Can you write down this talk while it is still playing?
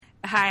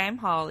Hi, I'm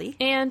Holly.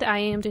 And I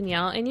am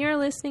Danielle, and you're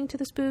listening to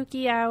the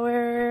Spooky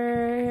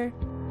Hour.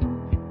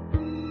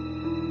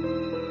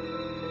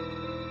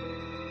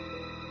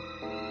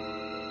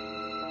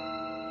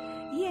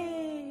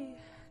 Yay!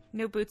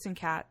 No boots and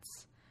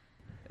cats.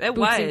 It Boots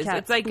was. and cats.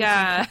 It's like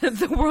Boots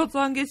the world's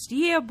longest.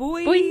 Yeah,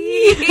 boy.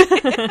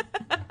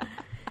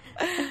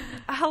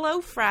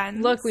 Hello,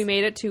 friends. Look, we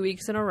made it 2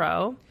 weeks in a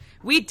row.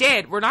 We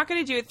did. We're not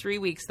going to do it 3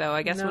 weeks, though.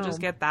 I guess No. we'll just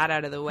get that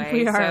out of the way.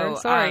 We are.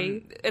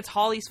 Sorry. It's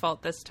Holly's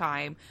fault this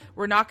time.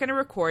 We're not going to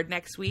record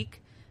next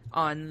week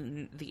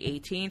on the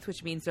 18th,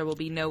 which means there will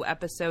be no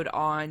episode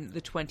on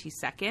the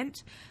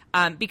 22nd.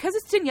 Because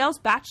it's Danielle's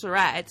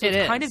bachelorette, so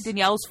it's kind of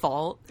Danielle's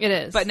fault. It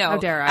is. But no. How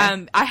dare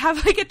I? I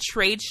have like a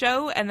trade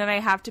show, and then I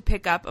have to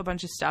pick up a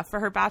bunch of stuff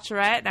for her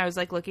bachelorette, and I was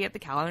like looking at the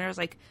calendar, I was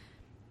like,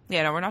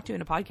 yeah, no, we're not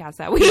doing a podcast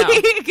that week.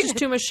 No, just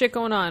too much shit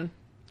going on.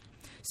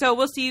 So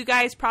we'll see you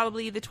guys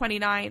probably the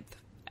 29th.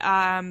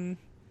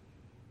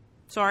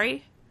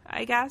 Sorry,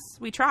 I guess.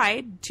 We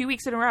tried 2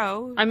 weeks in a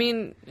row. I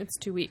mean, it's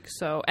 2 weeks,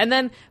 so... And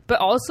then, but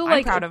also,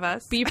 I'm proud of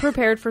us. Be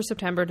prepared for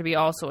September to be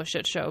also a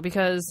shit show,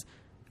 because...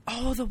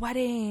 Oh, the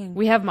wedding.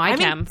 We have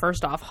chem,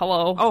 first off.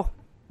 Hello. Oh,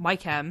 my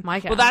chem.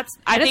 Well, that's...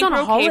 I think on we're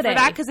a holiday. okay for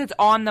that, because it's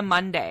on the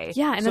Monday.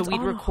 Yeah, and so it's we'd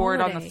on a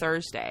record on holiday. the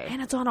Thursday.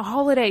 And it's on a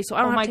holiday, so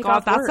I don't have to take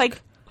off that's work.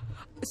 like...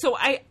 So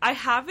I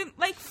haven't,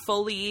 like,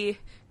 fully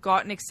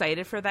gotten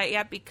excited for that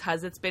yet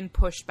because it's been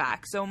pushed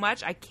back so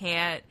much. I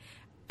can't...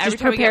 Just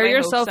prepare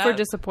yourself for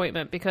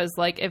disappointment, because,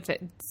 like, if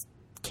it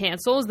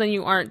cancels, then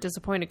you aren't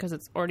disappointed because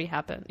it's already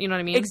happened. You know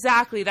what I mean?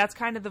 Exactly. That's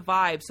kind of the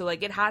vibe. So,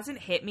 like, it hasn't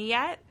hit me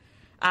yet.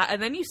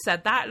 And then you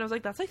said that, and I was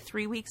like, that's like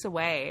 3 weeks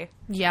away.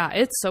 Yeah,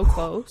 it's so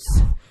close.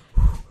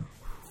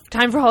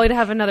 Time for Holly to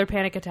have another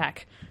panic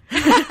attack.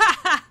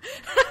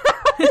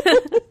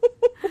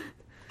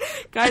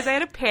 Guys, I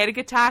had a panic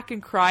attack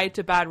and cried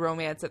to Bad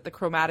Romance at the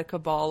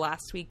Chromatica Ball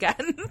last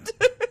weekend.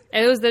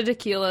 It was the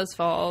tequila's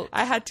fault.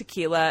 I had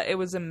tequila. It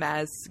was a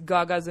mess.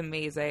 Gaga's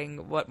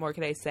amazing. What more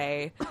can I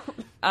say?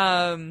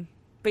 But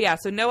yeah,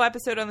 so no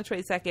episode on the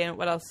 22nd.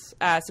 What else?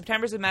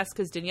 September's a mess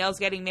because Danielle's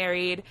getting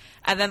married.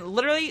 And then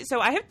literally,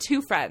 so I have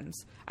two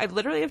friends. I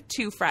literally have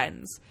two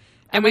friends.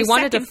 And we my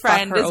wanted second to fuck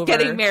friend her is over.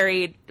 getting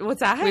married.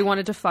 What's that? We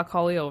wanted to fuck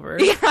Holly over.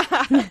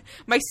 Yeah.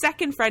 My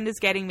second friend is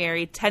getting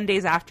married 10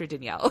 days after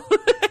Danielle.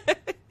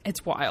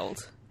 It's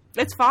wild.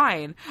 It's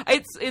fine.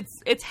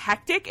 It's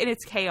hectic and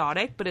it's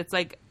chaotic, but it's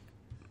like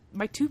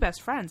my two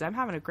best friends. I'm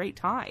having a great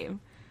time.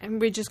 And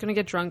we're just going to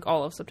get drunk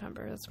all of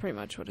September. That's pretty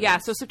much what it is. Yeah,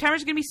 so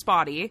September's going to be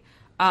spotty.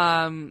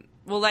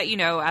 We'll let you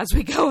know as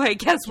we go, I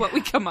guess, what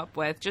we come up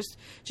with. Just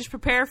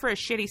prepare for a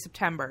shitty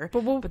September.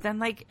 But then,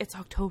 like, it's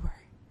October.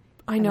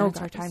 I know.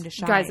 It's our time to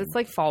shine. Guys, it's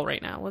like fall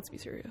right now. Let's be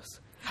serious.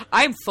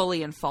 I'm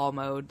fully in fall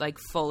mode. Like,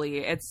 fully.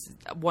 It's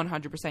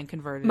 100%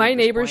 converted. My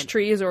neighbor's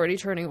tree is already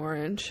turning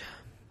orange.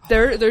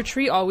 Their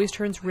tree always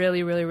turns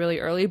really, really, really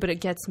early, but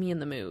it gets me in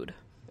the mood.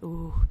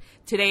 Ooh.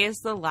 Today is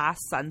the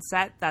last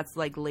sunset that's,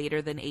 like,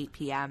 later than 8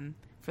 p.m.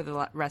 for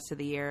the rest of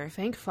the year.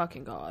 Thank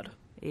fucking God.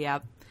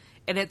 Yep.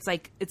 And it's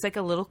like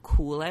a little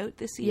cool out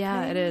this evening.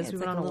 Yeah, it is. It's we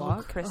went like on a little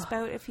walk. crisp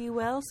out, if you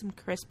will. Some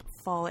crisp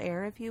fall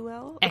air, if you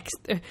will. Have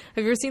you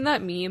ever seen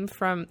that meme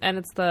from, and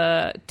it's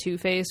the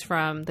Two-Face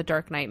from the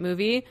Dark Knight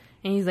movie,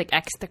 and he's like,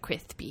 extra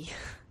crispy.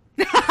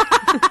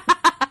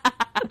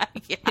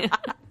 Yeah.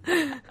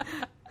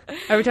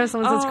 Every time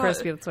someone says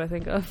crispy, that's what I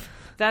think of.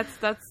 That's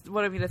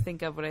what I'm going to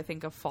think of when I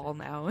think of fall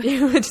now.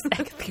 Just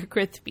extra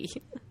crispy.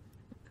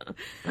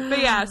 But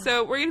yeah,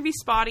 so we're going to be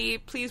spotty.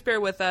 Please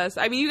bear with us.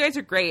 I mean, you guys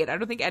are great. I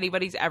don't think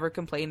anybody's ever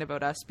complained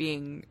about us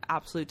being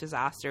absolute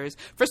disasters.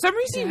 For some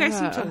reason, you guys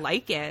seem to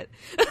like it.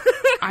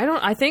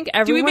 I think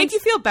everyone's... Do we make you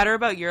feel better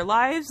about your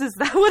lives? Is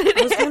that what it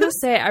is? I was going to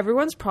say,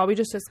 everyone's probably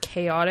just as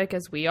chaotic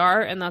as we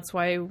are, and that's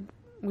why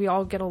we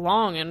all get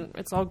along, and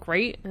it's all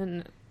great,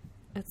 and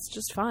it's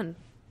just fun.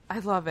 I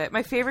love it.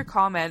 My favorite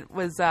comment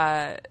was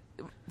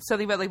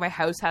something about, like, my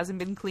house hasn't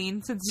been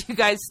cleaned since you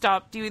guys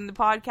stopped doing the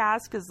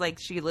podcast because, like,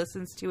 she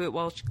listens to it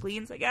while she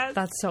cleans, I guess.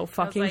 That's so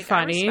fucking I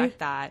funny. respect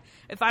that.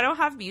 If I don't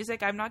have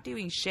music, I'm not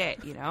doing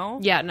shit, you know?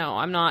 Yeah, no,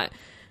 I'm not.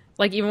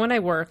 Like, even when I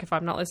work, if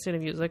I'm not listening to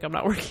music, I'm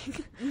not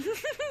working.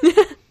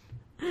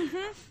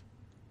 Mm-hmm.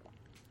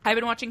 I've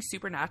been watching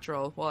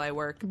Supernatural while I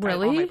work.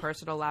 Really? On my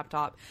personal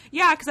laptop.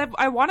 Yeah, because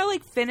I want to,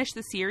 like, finish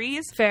the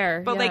series.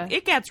 Fair, But, yeah. like,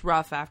 it gets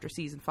rough after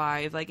season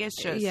 5. Like, it's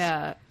just...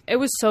 Yeah. It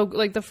was so...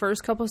 Like, the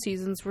first couple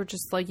seasons were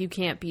just, like, you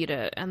can't beat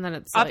it. And then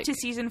it's, Up like... to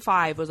season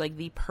 5 was, like,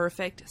 the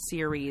perfect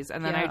series.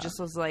 And then I just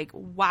was like,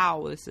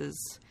 wow, this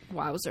is...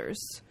 Wowzers.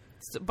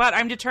 But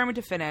I'm determined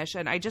to finish,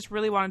 and I just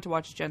really wanted to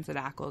watch Jensen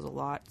Ackles a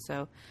lot,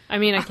 so... I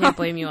mean, I can't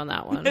blame you on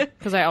that one.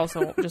 Because I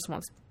also just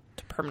want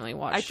to permanently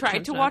watch. I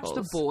tried to watch The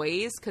Tentacles.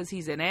 Boys because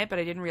he's in it, but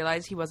I didn't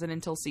realize he wasn't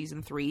until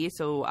season 3.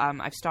 So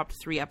I've stopped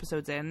 3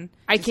 episodes in.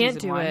 I to can't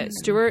season do 1. it.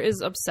 Stuart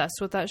is obsessed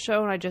with that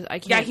show, and I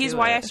can't. Yeah, he's do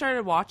why it. I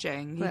started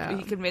watching.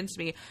 He convinced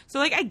me. So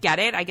like, I get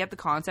it. I get the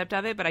concept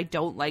of it, but I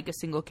don't like a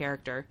single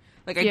character.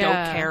 Like, I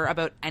don't care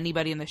about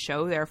anybody in the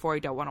show, therefore I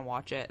don't want to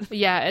watch it.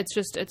 Yeah,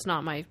 it's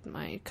not my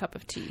cup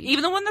of tea.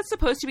 Even the one that's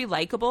supposed to be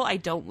likable, I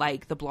don't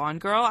like. The blonde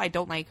girl, I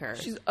don't like her.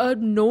 She's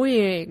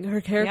annoying.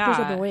 Her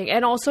character's annoying.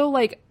 And also,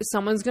 like,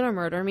 someone's gonna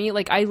murder me.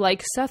 Like, I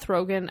like Seth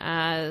Rogen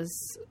as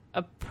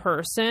a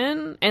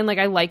person, and, like,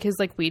 I like his,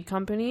 like, weed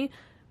company,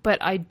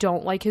 but I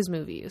don't like his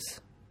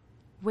movies.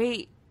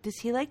 Wait, does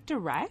he, like,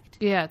 direct?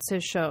 Yeah, it's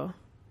his show.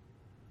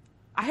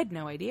 I had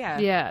no idea.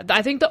 Yeah,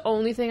 I think the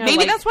only thing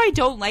Maybe that's why I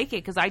don't like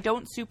it, because I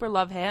don't super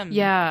love him.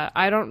 Yeah,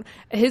 I don't...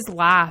 His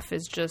laugh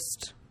is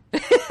just...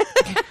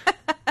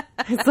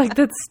 It's like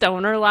that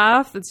stoner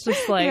laugh. It's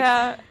just like...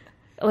 Yeah.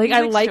 Like, He's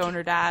I like...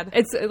 stoner dad.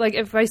 It's like,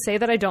 if I say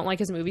that I don't like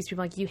his movies,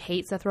 people are like, you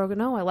hate Seth Rogen?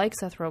 No, I like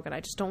Seth Rogen.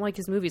 I just don't like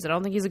his movies. I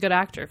don't think he's a good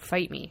actor.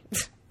 Fight me.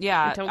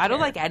 Yeah, I don't care.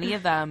 like any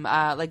of them.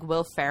 Like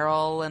Will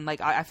Ferrell, and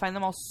like I find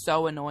them all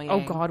so annoying.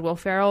 Oh God, Will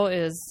Ferrell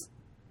is...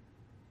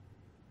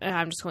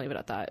 I'm just gonna leave it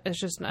at that. It's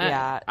just not...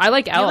 Yeah. I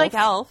like Elf. You like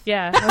Elf?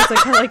 Yeah, I was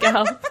like, I like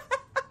Elf.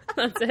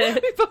 That's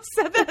it. We both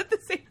said that at the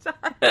same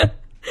time.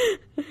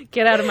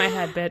 Get out of my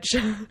head, bitch.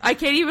 I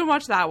can't even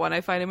watch that one.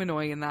 I find him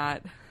annoying in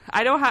that.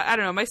 I don't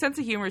know. My sense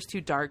of humor is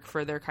too dark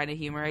for their kind of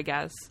humor, I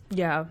guess.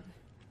 Yeah.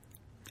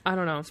 I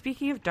don't know.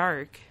 Speaking of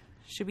dark,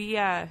 should we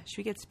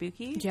get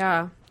spooky?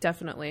 Yeah,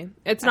 definitely.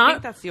 I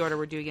think that's the order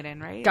we're doing it in,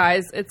 right?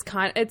 Guys, it's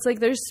like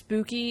there's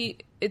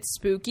spooky. It's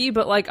spooky,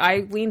 but like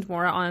I leaned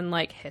more on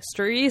like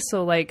history.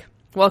 So like,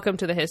 welcome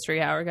to the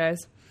history hour, guys.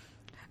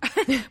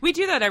 We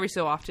do that every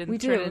so often. We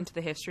turn do. it into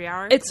the history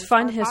hour. It's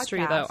fun our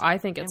history, podcast, though. I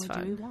think it's and fun.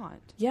 What do we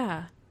want?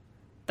 Yeah,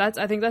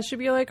 I think that should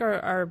be like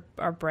our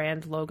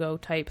brand logo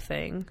type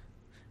thing.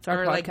 It's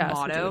our Or, like, podcast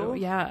motto?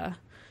 Yeah.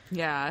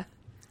 Yeah.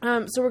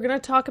 So we're gonna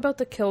talk about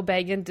the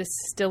Killbeggan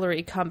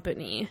Distillery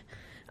Company.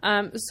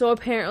 So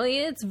apparently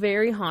it's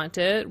very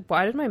haunted.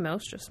 Why did my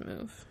mouse just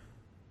move?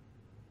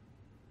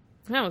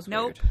 That was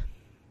weird. Nope.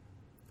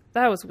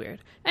 That was weird.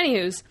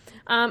 Anywho's,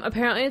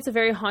 apparently it's a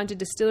very haunted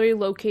distillery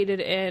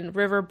located in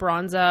River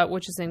Bronza,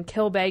 which is in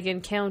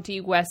Killbeggan County,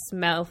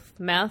 Westmouth,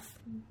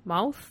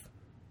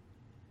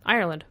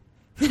 Ireland.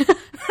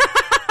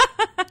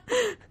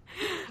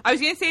 I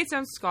was going to say it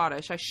sounds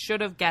Scottish. I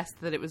should have guessed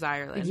that it was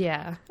Ireland.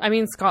 Yeah. I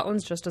mean,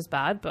 Scotland's just as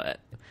bad, but...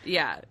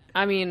 Yeah.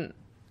 I mean,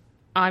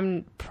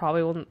 I'm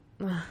probably...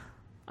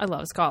 I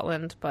love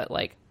Scotland, but,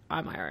 like,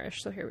 I'm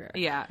Irish, so here we are.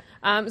 Yeah.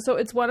 So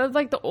it's one of,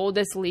 like, the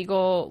oldest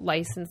legal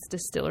licensed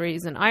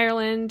distilleries in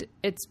Ireland.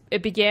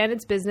 It began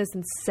its business in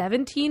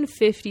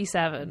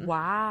 1757.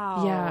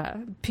 Wow. Yeah.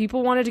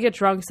 People wanted to get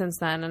drunk since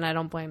then, and I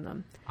don't blame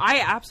them.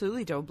 I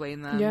absolutely don't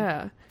blame them.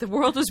 Yeah. The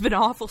world has been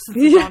awful since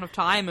the dawn of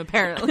time,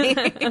 apparently.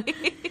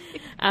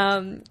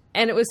 And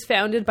it was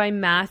founded by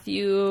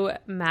Matthew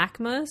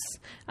Macmus.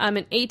 In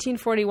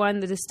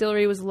 1841, the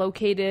distillery was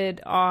located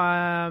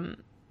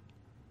on...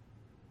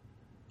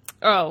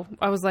 Oh,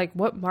 I was like,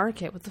 what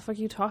market? What the fuck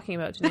are you talking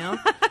about, Janelle?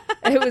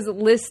 It was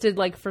listed,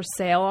 like, for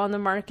sale on the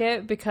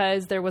market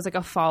because there was, like,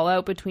 a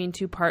fallout between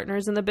two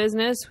partners in the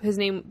business.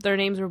 Their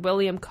names were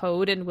William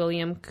Code and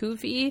William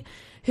Coofey,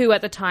 who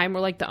at the time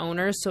were, like, the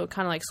owners, so it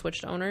kind of, like,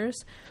 switched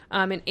owners. In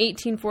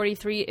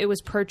 1843, it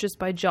was purchased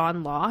by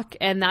John Locke,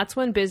 and that's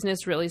when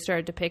business really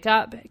started to pick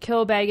up.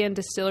 Killbeggan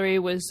Distillery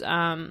was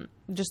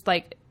just,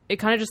 like, it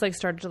kind of just, like,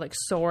 started to, like,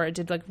 soar. It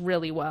did, like,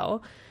 really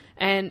well.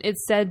 And it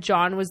said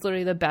John was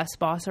literally the best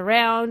boss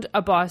around,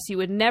 a boss you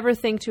would never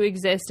think to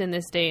exist in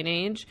this day and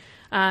age.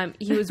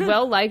 He was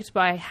well liked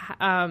by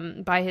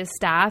his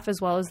staff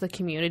as well as the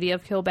community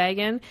of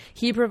Killbeggan.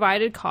 He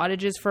provided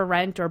cottages for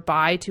rent or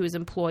buy to his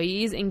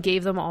employees and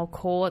gave them all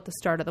coal at the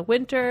start of the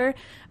winter.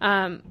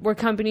 Where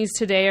companies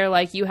today are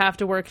like, you have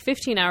to work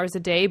 15 hours a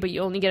day, but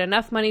you only get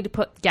enough money to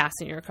put gas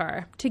in your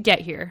car to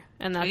get here.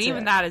 And that's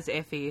even it. that is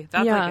iffy.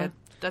 That's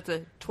that's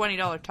a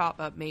 $20 top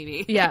up,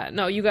 maybe. Yeah,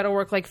 no, you got to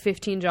work like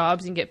 15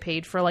 jobs and get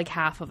paid for like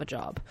half of a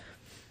job.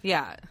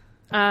 Yeah.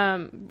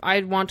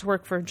 I'd want to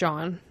work for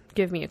John.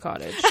 Give me a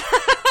cottage.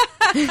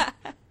 In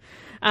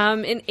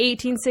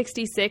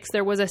 1866,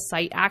 there was a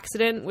site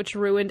accident which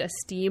ruined a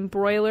steam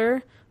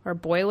boiler,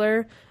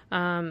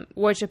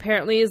 which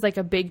apparently is like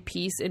a big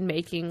piece in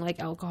making like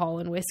alcohol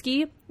and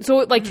whiskey. So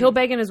like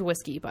Killbeggan is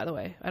whiskey, by the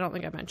way. I don't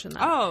think I mentioned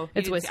that. Oh,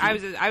 it's whiskey.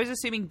 I was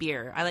assuming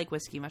beer. I like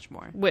whiskey much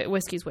more.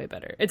 Whiskey's way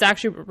better. It's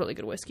actually really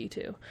good whiskey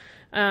too.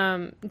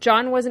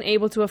 John wasn't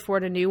able to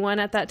afford a new one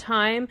at that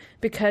time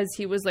because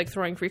he was like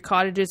throwing free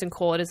cottages and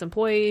coal at his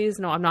employees.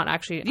 No, I'm not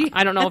actually.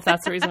 I don't know if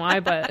that's the reason why,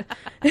 but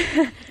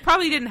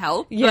probably didn't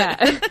help.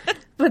 Yeah.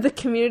 But the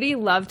community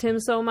loved him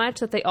so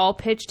much that they all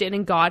pitched in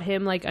and got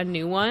him like a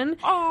new one.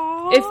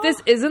 Aww. If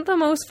this isn't the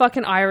most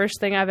fucking Irish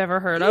thing I've ever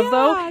heard of,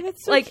 though,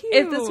 that's so like cute.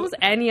 if this was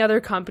any other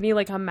company,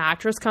 like a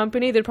mattress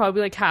company, they'd probably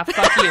be like, "Half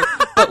fuck you."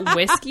 But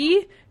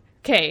whiskey,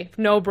 okay,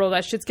 no, bro,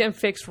 that shit's getting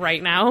fixed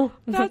right now.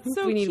 That's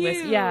so we need cute.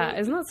 whiskey. Yeah,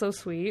 isn't that so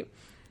sweet?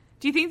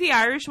 Do you think the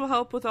Irish will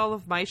help with all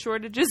of my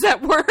shortages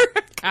at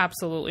work?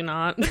 Absolutely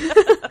not.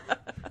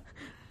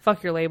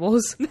 Fuck your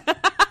labels.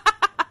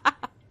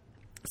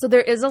 So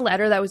there is a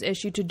letter that was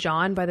issued to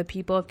John by the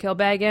people of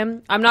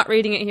Killbeggan. I'm not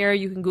reading it here.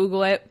 You can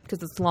Google it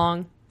because it's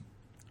long.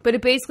 But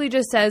it basically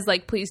just says,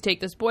 like, please take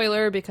this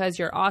boiler because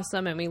you're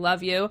awesome and we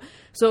love you.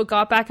 So it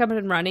got back up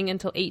and running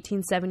until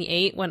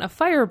 1878 when a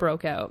fire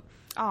broke out.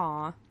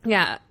 Aw.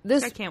 Yeah.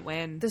 I can't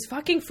win. This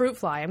fucking fruit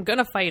fly. I'm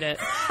gonna fight it.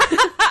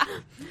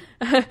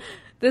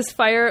 This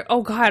fire...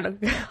 Oh, God.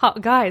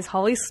 Guys,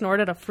 Holly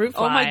snorted a fruit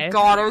fly. Oh, my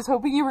God. I was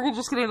hoping you were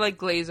just going to, like,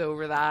 glaze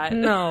over that.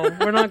 No,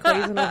 we're not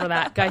glazing over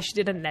that. Guys, she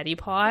did a neti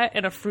pot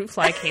and a fruit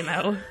fly came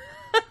out.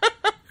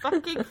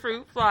 Fucking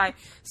fruit fly.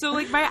 So,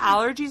 like, my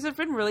allergies have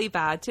been really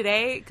bad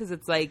today because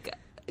it's, like,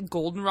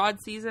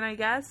 goldenrod season, I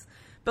guess.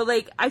 But,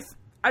 like, I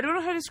don't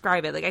know how to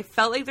describe it. Like, I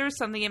felt like there was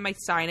something in my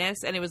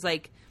sinus and it was,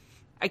 like,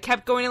 I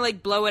kept going to,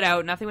 like, blow it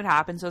out. Nothing would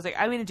happen. So I was like,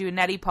 I'm going to do a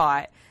neti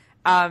pot.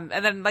 And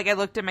then, like, I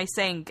looked at my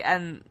sink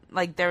and,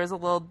 like, there was a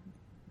little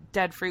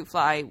dead fruit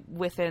fly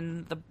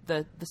within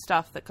the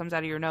stuff that comes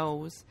out of your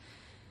nose.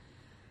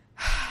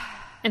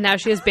 And now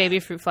she has baby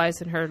fruit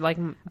flies in her, like,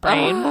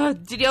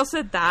 brain. Danielle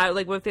said that,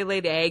 like, what if they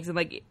laid eggs? And,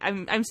 like,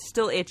 I'm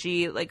still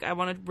itchy. Like, I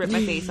want to rip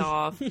my face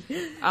off.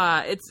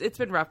 It's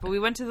been rough. But we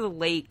went to the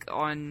lake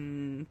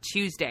on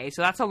Tuesday.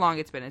 So that's how long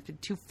it's been. It's been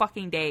 2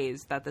 fucking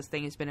days that this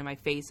thing has been in my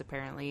face,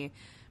 apparently.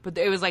 But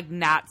it was, like,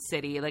 gnat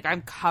city. Like,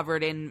 I'm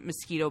covered in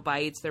mosquito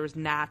bites. There was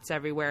gnats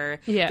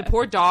everywhere. Yeah. The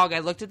poor dog. I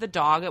looked at the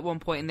dog at one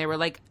point, and they were,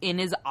 like, in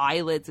his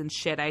eyelids and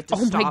shit. I had to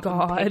stop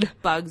and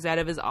pick bugs out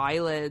of his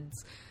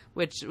eyelids,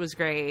 which was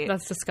great.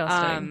 That's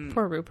disgusting.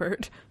 Poor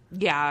Rupert.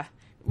 Yeah.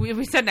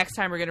 We said next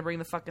time we're going to bring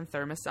the fucking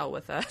thermocell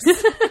with us.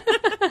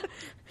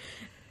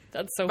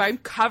 That's so... But I'm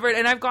covered.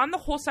 And I've gone the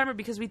whole summer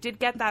because we did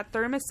get that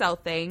thermocell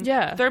thing.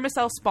 Yeah.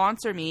 Thermocell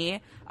sponsor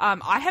me.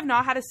 I have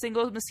not had a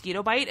single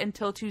mosquito bite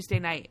until Tuesday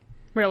night.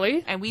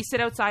 Really? And we sit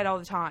outside all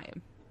the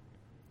time.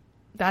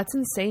 That's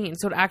insane.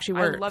 So it actually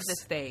works. I love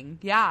this thing.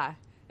 Yeah.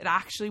 It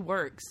actually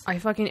works.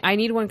 I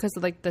need one because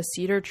of, like, the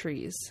cedar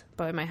trees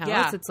by my house.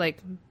 Yeah. It's,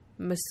 like,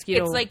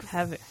 mosquito It's, like,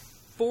 heavy.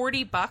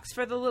 $40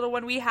 for the little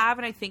one we have,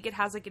 and I think it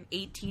has, like, an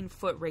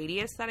 18-foot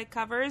radius that it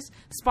covers.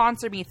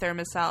 Sponsor me,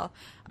 Thermocell.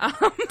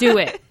 Do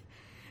it.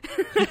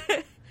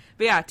 But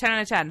yeah, 10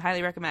 out of 10.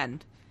 Highly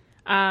recommend.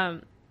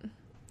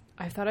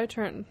 I thought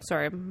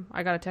sorry,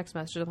 I got a text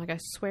message. I'm like, I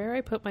swear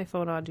I put my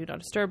phone on Do Not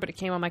Disturb, but it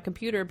came on my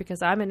computer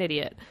because I'm an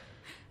idiot.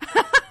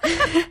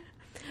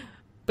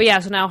 But yeah,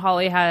 so now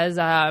Holly has,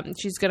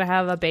 she's going to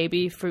have a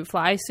baby fruit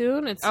fly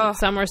soon. It's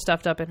somewhere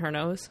stuffed up in her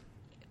nose.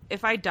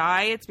 If I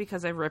die, it's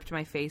because I ripped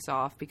my face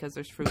off because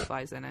there's fruit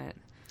flies in it.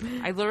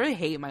 I literally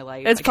hate my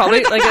life. It's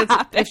probably, like,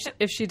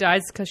 if she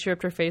dies because she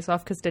ripped her face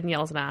off because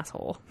Danielle's an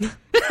asshole.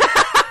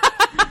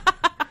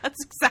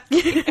 That's exactly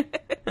it.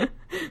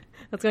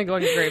 That's going to go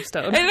on your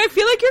gravestone. And I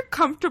feel like you're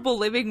comfortable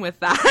living with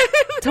that.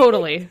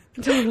 Totally.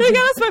 Like, yeah,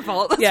 that's my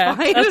fault. That's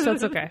fine.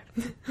 That's okay.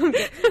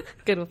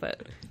 Good with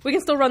it. We can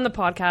still run the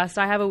podcast.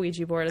 I have a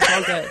Ouija board. It's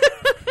all good.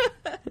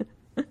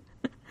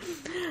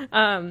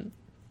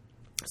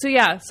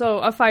 So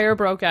a fire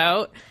broke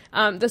out.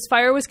 This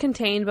fire was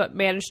contained but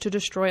managed to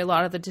destroy a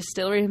lot of the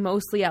distillery,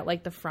 mostly at,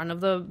 like, the front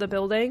of the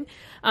building.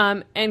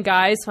 And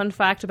guys, fun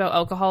fact about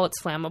alcohol, it's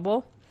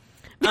flammable.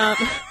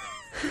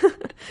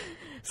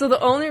 So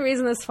the only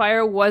reason this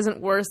fire wasn't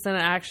worse than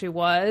it actually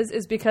was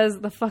is because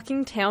the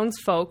fucking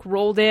townsfolk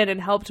rolled in and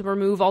helped to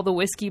remove all the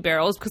whiskey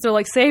barrels because they're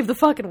like, save the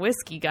fucking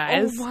whiskey,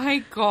 guys. Oh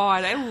my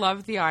God. I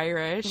love the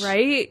Irish.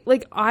 Right?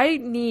 Like, I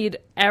need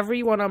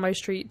everyone on my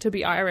street to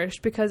be Irish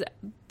because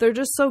they're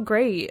just so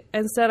great.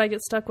 Instead, I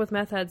get stuck with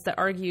meth heads that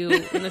argue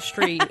in the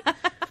street.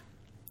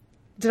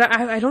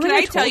 I don't think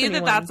I told tell you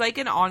anyone. that's like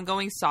an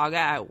ongoing saga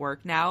at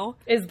work now?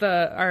 Is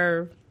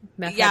our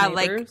meth head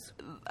neighbors?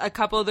 Like a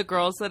couple of the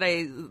girls that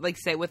I like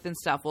sit with and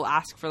stuff will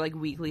ask for like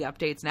weekly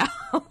updates now.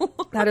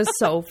 That is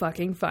so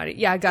fucking funny.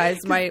 Yeah, guys,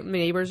 my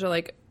neighbors are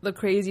like the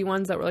crazy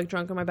ones that were like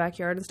drunk in my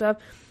backyard and stuff.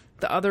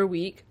 The other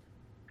week,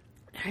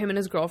 him and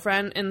his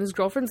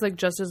girlfriend's like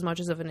just as much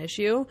as of an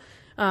issue.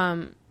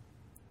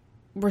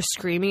 Were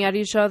screaming at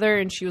each other,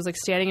 and she was like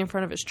standing in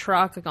front of his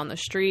truck like on the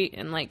street,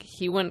 and like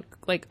he went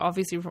like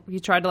obviously he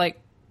tried to like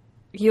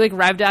he like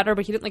revved at her,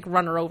 but he didn't like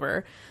run her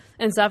over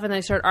and stuff, and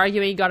they started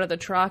arguing. He got out of the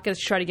truck and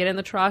she tried to get in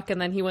the truck,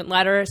 and then he wouldn't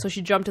let her, so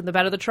she jumped in the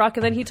bed of the truck,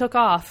 and then he took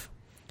off.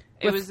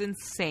 It was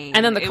insane.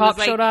 And then the cop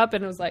showed up,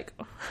 and it was like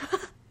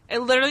it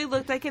literally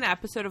looked like an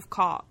episode of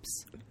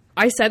Cops.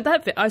 I sent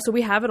that so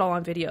we have it all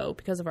on video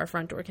because of our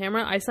front door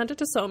camera. I sent it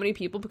to so many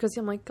people because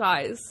I'm like,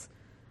 guys,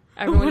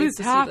 everyone what needs is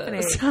to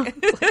happening? See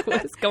this. Like,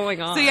 what is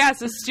going on?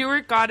 So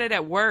Stuart got it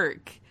at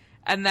work,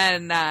 and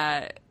then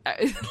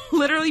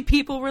literally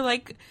people were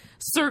like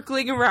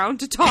circling around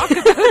to talk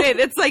about it.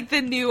 It's like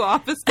the new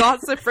office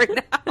gossip right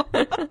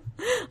now.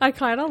 I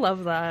kind of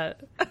love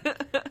that.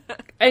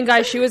 And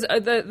guys, she was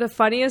the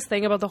funniest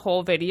thing about the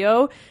whole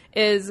video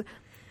is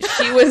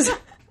she was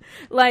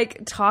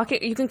like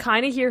talking. You can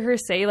kind of hear her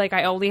say like,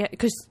 "I only,"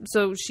 because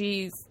so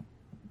she's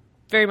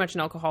very much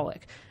an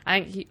alcoholic.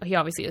 I think he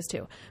obviously is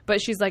too.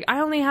 But she's like, I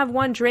only have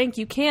one drink.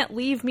 You can't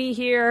leave me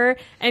here.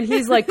 And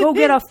he's like, go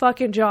get a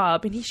fucking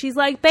job. And she's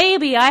like,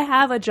 baby, I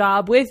have a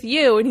job with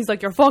you. And he's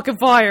like, you're fucking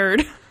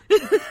fired.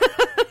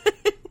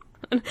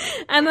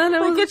 And then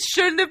it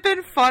shouldn't have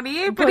been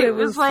funny, but it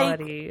was like,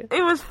 funny.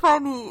 It was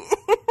funny.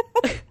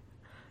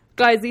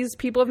 Guys, these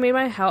people have made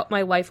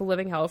my life a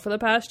living hell for the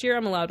past year.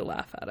 I'm allowed to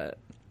laugh at it.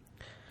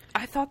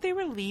 I thought they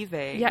were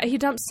leaving. Yeah, he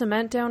dumped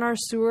cement down our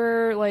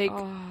sewer. Like,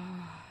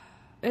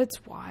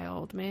 it's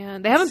wild,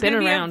 man. They haven't been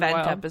around a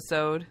while.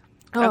 Eventisode.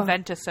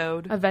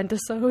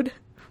 Eventisode.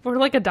 We're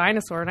like a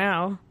dinosaur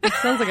now. It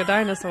sounds like a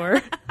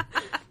dinosaur.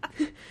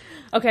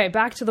 Okay,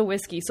 back to the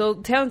whiskey. So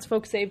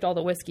townsfolk saved all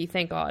the whiskey,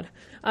 thank God.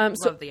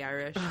 Love the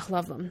Irish.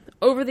 Love them.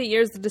 Over the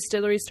years, the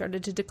distillery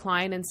started to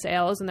decline in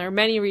sales, and there are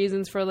many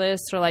reasons for this,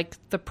 or like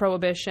the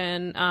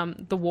Prohibition,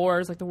 the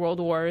wars, like the World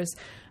Wars,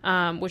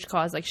 which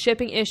caused like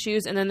shipping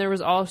issues, and then there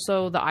was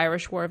also the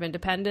Irish War of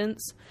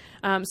Independence.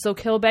 So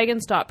Killbeggan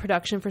stopped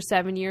production for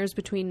 7 years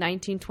between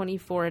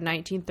 1924 and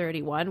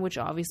 1931, which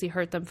obviously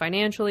hurt them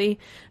financially.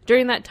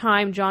 During that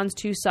time, John's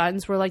two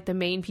sons were like the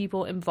main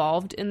people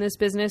involved in this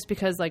business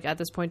because like at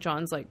this point,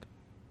 John's like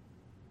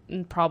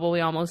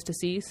probably almost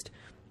deceased.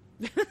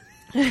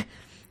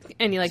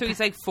 And so he's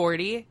like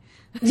 40.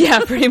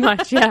 Yeah, pretty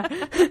much. Yeah.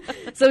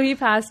 So he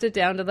passed it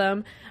down to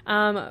them.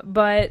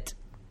 But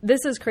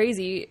this is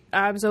crazy.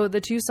 So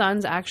the two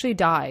sons actually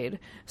died.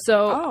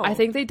 So I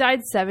think they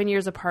died 7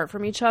 years apart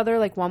from each other.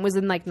 Like one was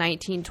in like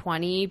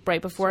 1920,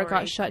 right before it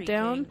got shut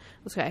down.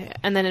 Okay.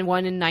 And then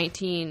one in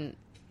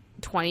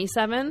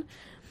 1927.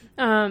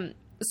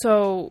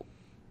 So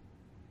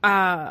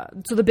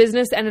the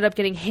business ended up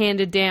getting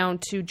handed down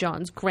to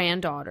John's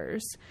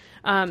granddaughters.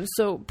 I kind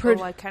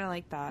of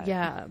like that.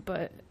 Yeah,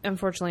 but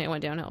unfortunately it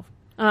went downhill.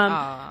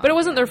 But it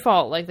wasn't their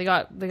fault. Like they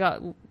got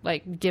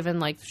like given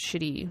like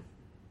shitty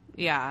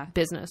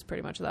business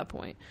pretty much at that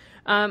point.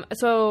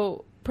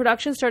 So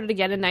production started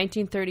again in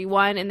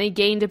 1931 and they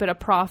gained a bit of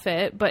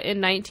profit, but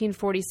in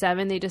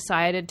 1947 they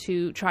decided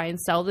to try and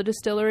sell the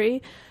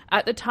distillery.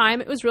 At the time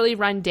it was really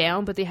run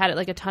down, but they had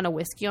like a ton of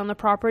whiskey on the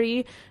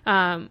property,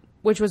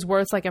 which was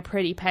worth like a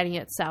pretty penny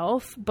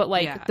itself, but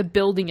like the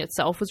building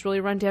itself was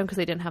really run down because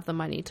they didn't have the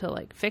money to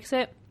like fix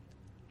it.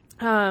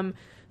 So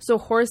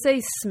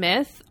Horsey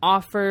Smith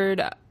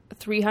offered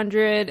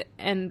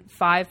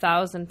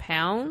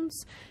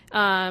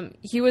 £305,000.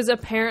 He was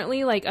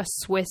apparently like a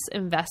Swiss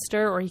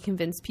investor, or he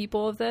convinced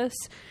people of this.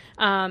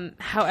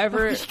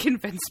 However, he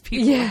convinced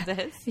people of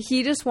this.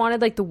 He just wanted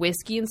like the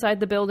whiskey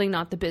inside the building,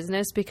 not the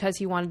business, because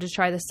he wanted to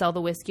try to sell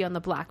the whiskey on the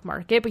black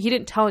market. But he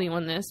didn't tell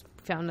anyone this.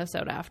 Found this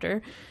out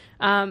after.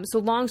 So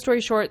long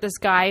story short, this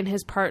guy and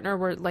his partner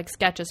were like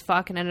sketch as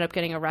fuck and ended up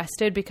getting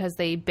arrested because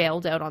they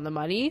bailed out on the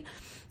money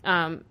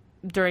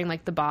during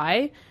like the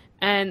buy.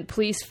 And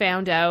police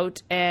found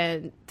out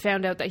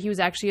that he was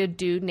actually a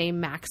dude named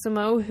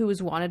Maximo who was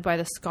wanted by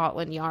the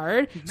Scotland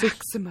Yard.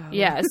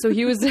 Maximo. So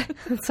he was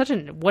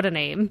what a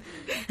name.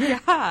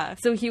 Yeah.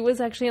 So he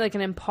was actually like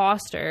an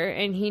imposter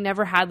and he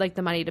never had like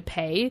the money to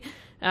pay.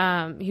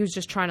 He was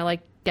just trying to like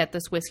get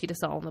this whiskey to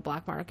sell on the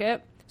black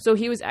market. So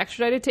he was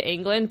extradited to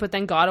England, but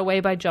then got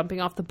away by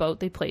jumping off the boat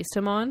they placed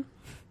him on.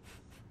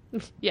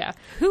 Yeah.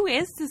 Who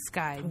is this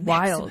guy?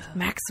 Wild.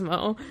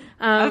 Maximo.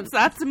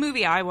 That's the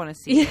movie I want to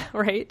see. Yeah,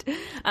 right.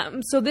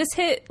 So this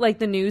hit like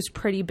the news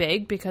pretty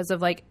big because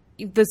of like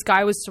this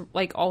guy was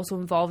like also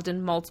involved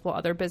in multiple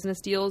other business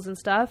deals and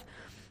stuff.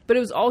 But it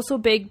was also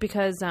big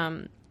because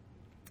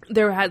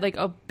there had like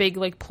a big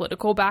like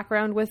political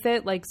background with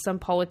it. Like some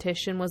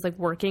politician was like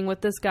working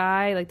with this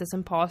guy, like this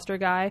imposter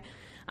guy.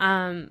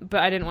 But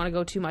I didn't want to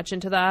go too much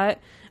into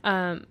that.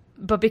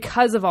 But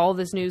because of all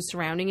this news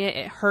surrounding it,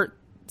 it hurt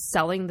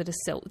selling the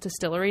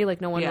distillery. Like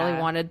no one really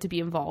wanted to be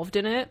involved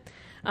in it.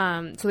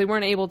 So they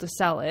weren't able to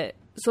sell it.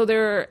 So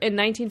they're in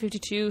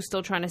 1952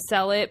 still trying to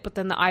sell it, but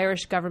then the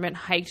Irish government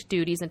hiked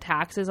duties and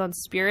taxes on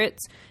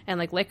spirits and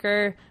like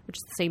liquor, which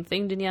is the same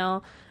thing,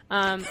 Danielle.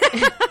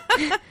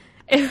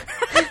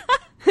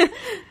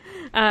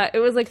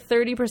 It was like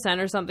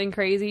 30% or something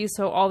crazy,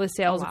 so all the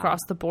sales across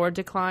the board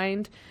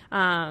declined.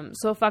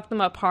 So it fucked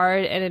them up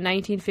hard, and in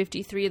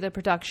 1953, the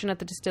production at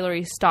the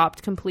distillery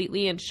stopped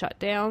completely and shut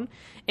down.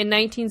 In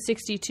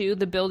 1962,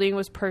 the building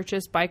was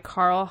purchased by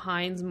Karl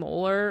Heinz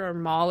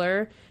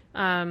Mahler.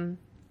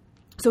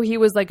 So he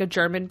was like a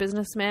German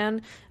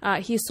businessman.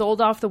 He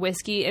sold off the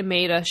whiskey and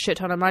made a shit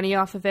ton of money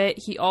off of it.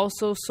 He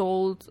also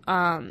sold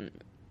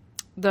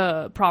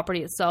the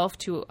property itself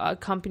to a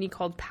company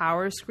called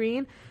Power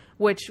Screen,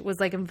 which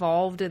was like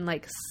involved in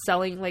like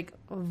selling like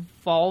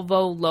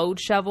Volvo load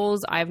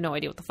shovels. I have no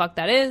idea what the fuck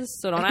that is,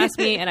 so don't ask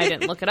me, and I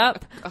didn't look it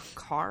up. A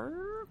car?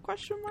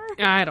 Question mark?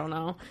 I don't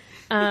know.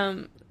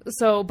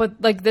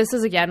 But like this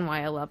is again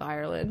why I love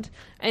Ireland.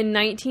 In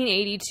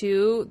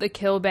 1982, the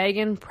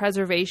Killbeggan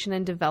Preservation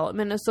and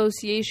Development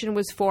Association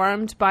was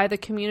formed by the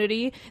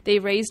community. They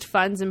raised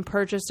funds and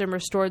purchased and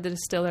restored the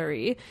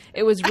distillery.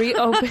 It was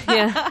reopened.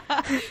 Yeah.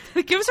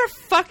 Give us our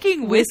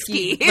fucking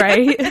whiskey.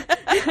 Right?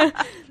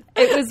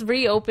 It was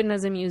reopened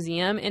as a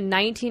museum. In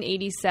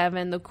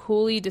 1987, the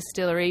Cooley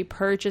Distillery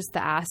purchased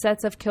the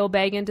assets of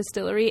Killbeggan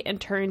Distillery and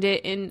turned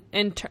it in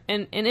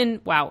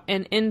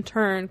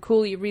turn,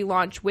 Cooley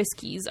relaunched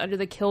whiskeys under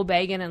the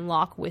Killbeggan and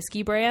Loch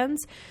whiskey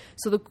brands.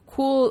 So the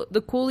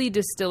Cooley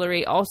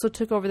Distillery also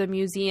took over the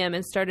museum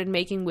and started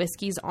making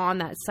whiskeys on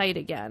that site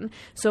again.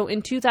 So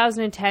in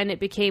 2010, it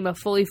became a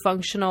fully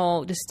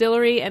functional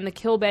distillery, and the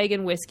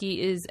Killbeggan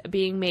whiskey is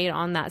being made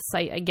on that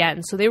site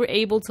again. So they were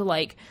able to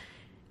like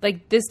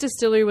this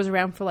distillery was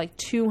around for like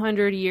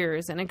 200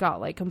 years and it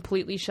got like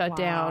completely shut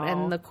down,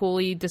 and the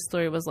Cooley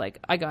Distillery was like,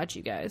 I got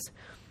you guys.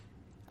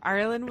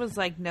 Ireland was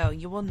like, no,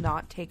 you will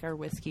not take our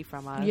whiskey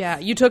from us. Yeah,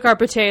 you took our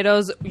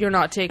potatoes, you're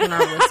not taking our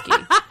whiskey.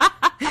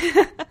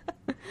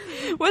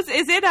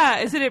 Is it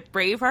at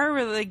Braveheart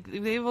where like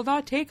they will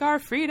not take our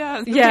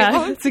freedom?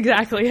 Yeah, that's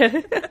exactly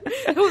it.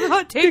 They will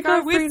not take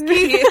our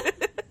whiskey.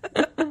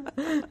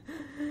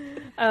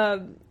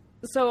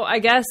 So I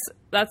guess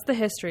that's the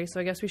history. So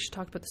I guess we should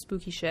talk about the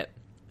spooky shit.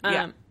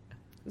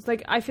 It's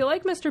like, I feel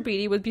like Mr.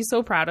 Beatty would be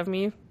so proud of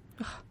me.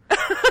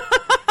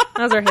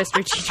 That was our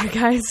history teacher,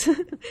 guys.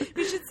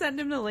 We should send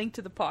him the link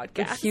to the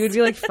podcast. He would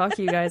be like, fuck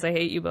you guys, I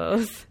hate you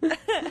both.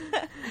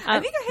 I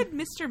think I had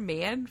Mr.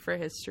 Man for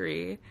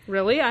history.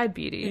 Really? I had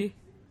Beatty.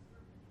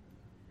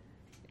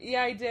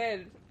 Yeah, I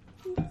did.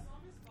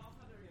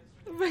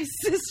 My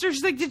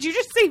sister's like, did you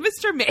just say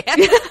Mr.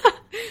 Man?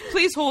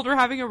 Please hold, we're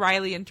having a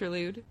Riley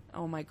interlude.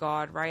 Oh my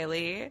god,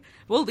 Riley.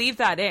 We'll leave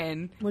that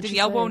in.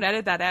 Danielle won't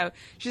edit that out.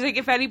 She's like,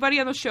 if anybody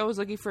on the show is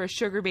looking for a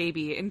sugar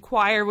baby,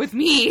 inquire with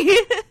me.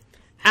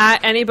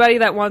 At anybody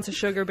that wants a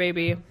sugar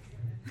baby.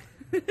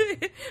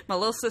 My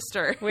little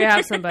sister. We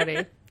have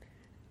somebody.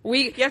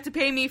 You have to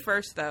pay me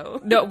first, though.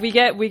 No, we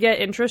get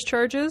interest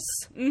charges.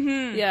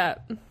 Mm-hmm. Yeah.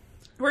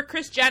 We're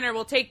Kris Jenner.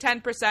 We'll take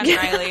 10%,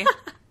 Riley.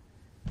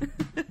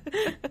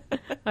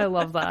 I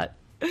love that.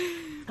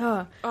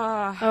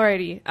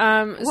 Alrighty.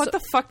 What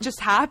the fuck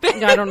just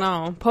happened? I don't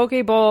know.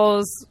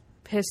 Pokeballs,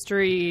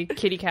 history,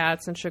 kitty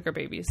cats, and sugar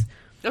babies.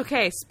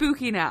 Okay,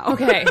 spooky now.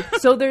 Okay,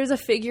 so there's a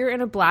figure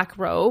in a black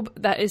robe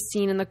that is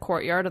seen in the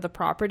courtyard of the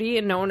property,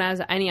 and no one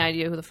has any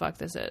idea who the fuck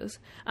this is.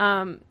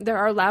 There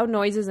are loud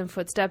noises and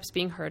footsteps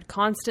being heard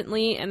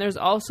constantly, and there's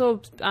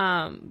also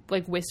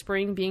like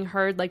whispering being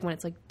heard, like when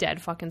it's like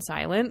dead fucking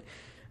silent.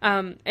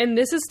 And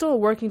this is still a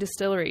working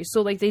distillery,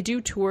 so like they do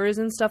tours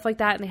and stuff like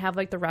that, and they have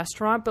like the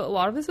restaurant, but a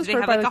lot of this is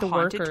heard by like the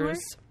workers.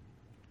 Tour?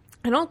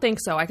 I don't think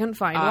so. I couldn't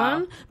find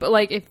one, but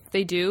like if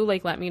they do,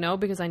 like let me know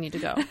because I need to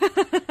go.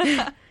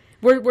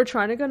 We're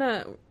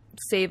gonna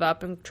save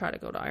up and try to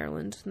go to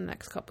Ireland in the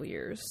next couple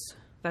years.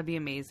 That'd be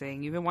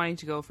amazing. You've been wanting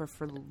to go for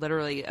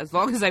literally as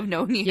long as I've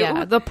known you.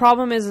 Yeah, the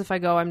problem is if I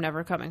go, I'm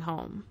never coming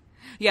home.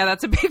 Yeah,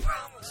 that's a big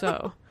problem.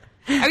 So,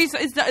 I mean,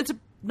 it's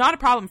not a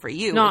problem for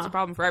you. No. It's a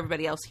problem for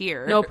everybody else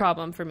here. No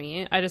problem for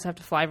me. I just have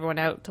to fly everyone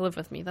out to live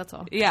with me. That's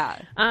all. Yeah.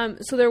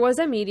 So there was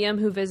a medium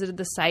who visited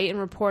the site and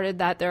reported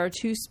that there are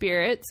two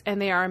spirits,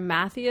 and they are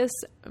Matthias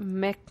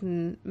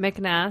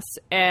McNass,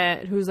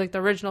 who's like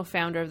the original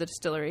founder of the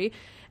distillery,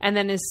 and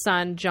then his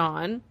son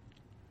John.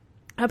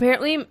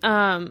 Apparently,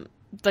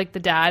 like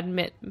the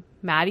dad,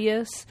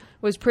 Matthias,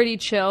 was pretty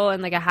chill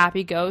and like a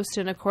happy ghost,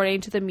 and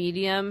according to the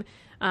medium,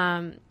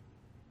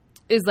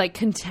 is like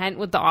content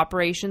with the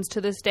operations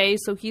to this day.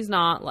 So he's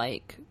not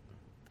like,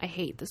 I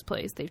hate this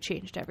place, they've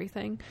changed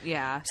everything.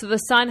 Yeah. So the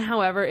son,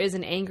 however, is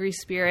an angry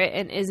spirit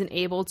and isn't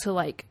able to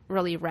like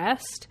really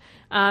rest.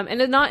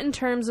 And not in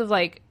terms of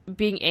like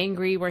being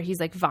angry where he's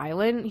like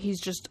violent. He's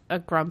just a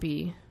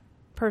grumpy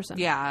person.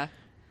 Yeah.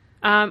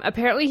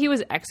 Apparently he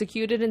was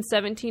executed in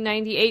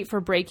 1798 for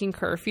breaking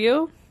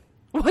curfew.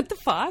 What the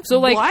fuck?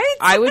 So like, what?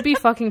 I would be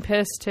fucking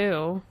pissed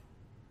too.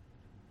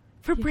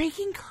 For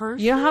breaking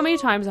curfew? You know how many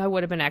times I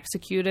would have been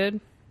executed?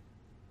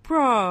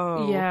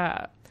 Bro.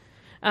 Yeah.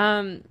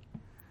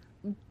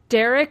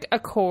 Derek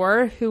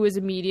Accor, who is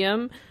a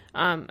medium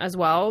as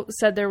well,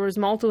 said there was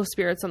multiple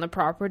spirits on the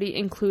property,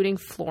 including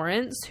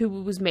Florence,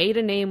 whose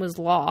maiden name was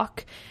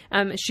Locke.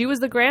 She was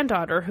the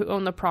granddaughter who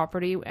owned the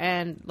property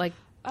and like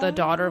the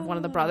daughter of one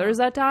of the brothers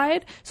that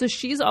died. So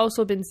she's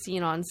also been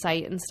seen on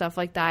site and stuff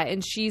like that.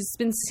 And she's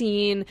been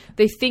seen,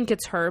 they think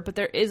it's her, but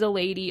there is a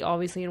lady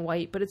obviously in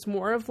white, but it's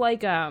more of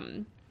like,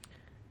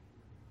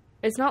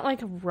 it's not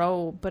like a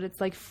robe, but it's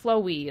like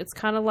flowy. It's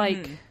kind of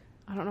like,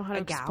 I don't know how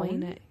to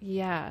explain it.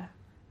 Yeah.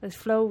 It's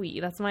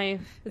flowy. It's my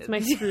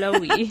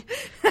flowy.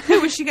 I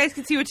wish you guys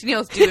could see what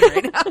Danielle's doing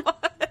right now.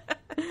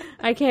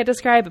 I can't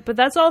describe it, but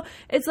that's all.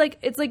 It's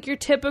like your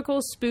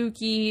typical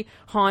spooky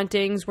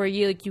hauntings where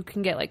you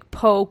can get like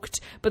poked,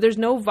 but there's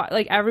no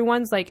like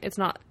everyone's like, it's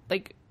not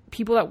like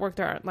people that work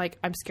there aren't like,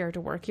 I'm scared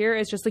to work here.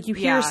 It's just like you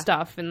hear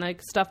stuff and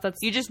like stuff that's,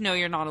 you just know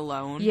you're not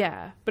alone.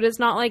 Yeah, but it's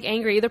not like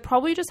angry. They're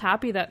probably just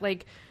happy that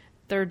like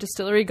their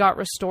distillery got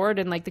restored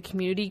and like the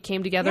community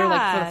came together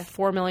like for the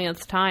 4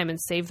 millionth time and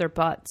saved their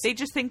butts. They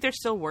just think they're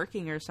still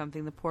working or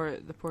something. The poor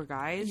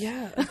guys.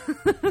 Yeah.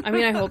 I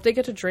mean, I hope they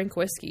get to drink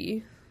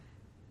whiskey.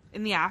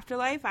 In the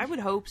afterlife? I would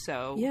hope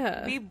so.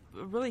 Yeah. It'd be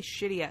a really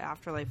shitty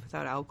afterlife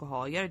without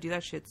alcohol. You gotta do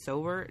that shit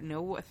sober?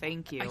 No,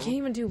 thank you. I can't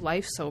even do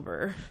life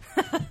sober.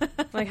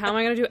 Like, how am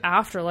I gonna do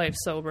afterlife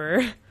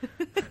sober?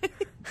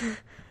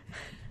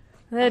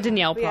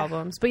 Danielle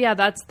problems. But yeah,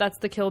 that's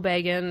the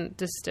Killbeggan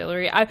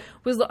Distillery. I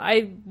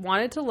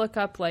wanted to look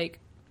up, like,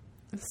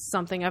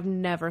 something I've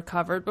never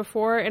covered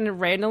before, and it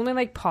randomly,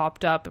 like,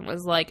 popped up and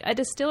was like, a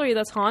distillery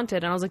that's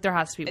haunted, and I was like, there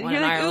has to be one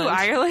in Ireland. Ooh,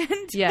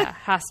 Ireland? Yeah,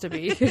 has to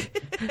be.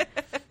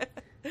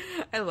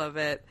 I love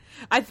it.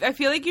 I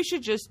feel like you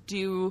should just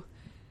do,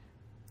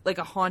 like,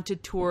 a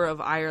haunted tour of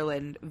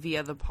Ireland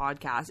via the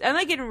podcast. And,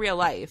 like, in real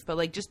life. But,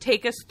 like, just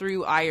take us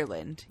through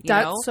Ireland. You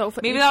know? So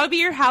funny. Maybe that would be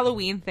your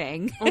Halloween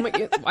thing. Oh my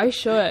God, I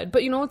should.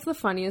 But you know what's the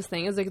funniest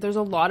thing? Is, like, there's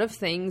a lot of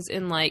things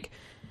in, like,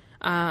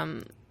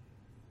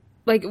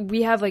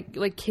 we have,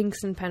 like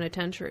Kingston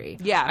Penitentiary.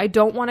 Yeah. I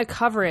don't want to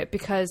cover it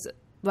because...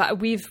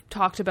 We've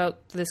talked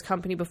about this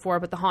company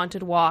before, but the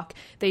Haunted Walk,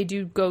 they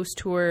do ghost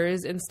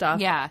tours and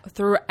stuff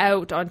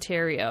throughout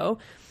Ontario.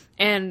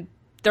 And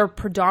they're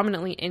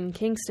predominantly in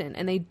Kingston.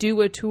 And they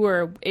do a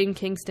tour in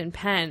Kingston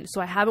Pen.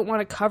 So I didn't want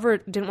to cover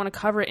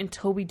it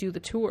until we do the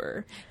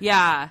tour.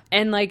 Yeah.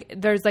 And, like,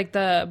 there's, like,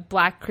 the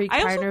Black Creek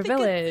Pioneer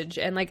Village.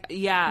 And, like,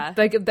 yeah.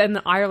 Like, then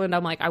in Ireland,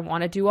 I'm like, I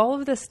want to do all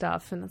of this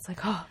stuff. And it's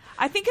like, oh.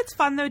 I think it's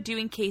fun, though,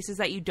 doing cases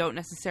that you don't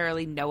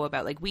necessarily know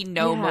about. Like, we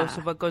know most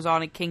of what goes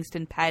on at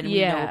Kingston Pen.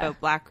 We know about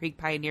Black Creek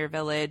Pioneer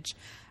Village.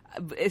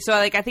 So,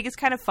 like, I think it's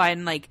kind of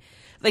fun,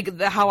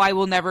 how I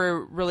will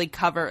never really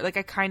cover. Like,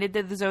 I kind of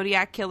did the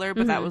Zodiac Killer,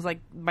 but that was, like,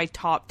 my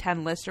top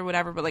 10 list or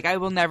whatever. But, like, I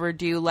will never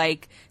do,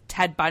 like,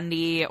 Ted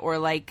Bundy or,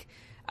 like,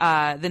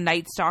 the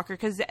Night Stalker,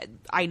 because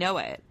I know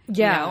it.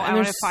 Yeah. You know? I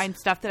want to find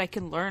stuff that I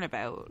can learn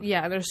about.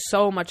 Yeah, there's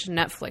so much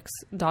Netflix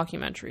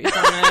documentaries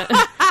on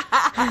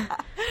it.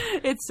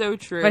 It's so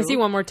true. If I see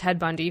one more Ted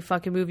Bundy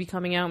fucking movie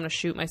coming out, I'm going to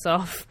shoot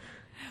myself.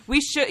 We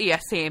should,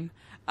 same.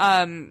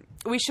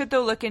 We should,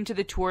 though, look into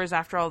the tours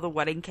after all the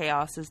wedding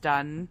chaos is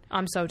done.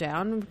 I'm so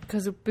down,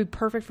 because it would be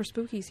perfect for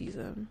spooky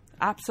season.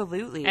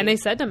 Absolutely. And they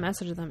said to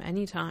message them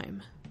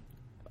anytime.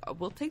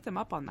 We'll take them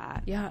up on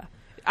that. Yeah.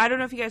 I don't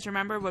know if you guys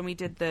remember when we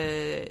did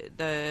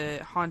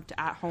the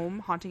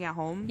haunting at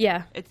home.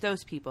 Yeah. It's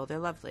those people. They're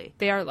lovely.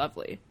 They are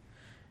lovely.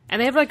 And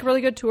they have, like,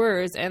 really good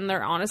tours, and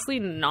they're honestly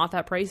not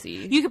that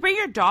pricey. You can bring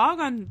your dog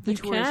on the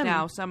tours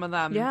now, some of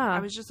them. Yeah. I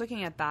was just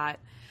looking at that.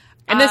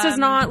 And this is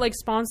not, like,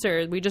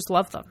 sponsored. We just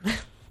love them.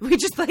 We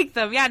just like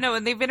them. Yeah, no,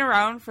 and they've been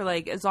around for,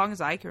 like, as long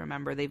as I can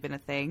remember, they've been a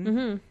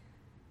thing.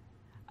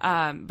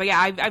 Mm-hmm. But yeah,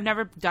 I've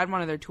never done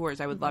one of their tours.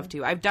 I would love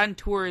to. I've done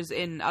tours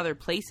in other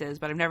places,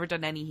 but I've never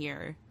done any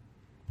here.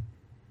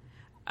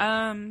 So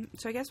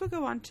I guess we'll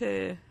go on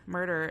to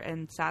murder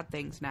and sad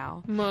things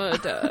now.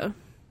 Murder.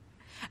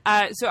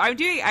 So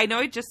I know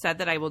I just said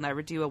that I will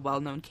never do a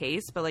well-known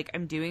case, but, like,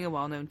 I'm doing a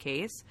well-known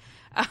case.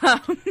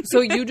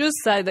 So you just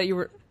said that you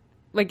were,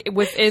 like,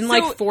 within,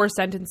 like, 4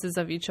 sentences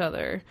of each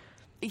other.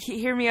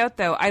 Hear me out,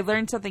 though. I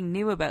learned something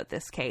new about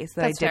this case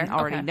that I didn't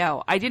already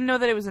know. I didn't know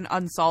that it was an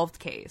unsolved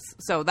case.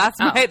 So that's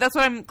what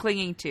I'm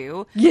clinging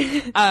to.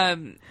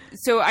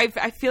 So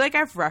I feel like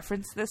I've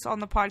referenced this on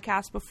the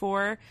podcast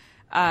before.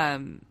 We're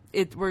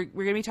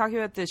going to be talking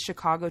about the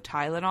Chicago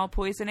Tylenol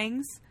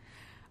poisonings.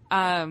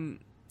 I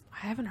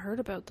haven't heard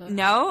about that.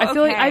 No? I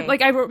feel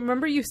like I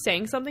remember you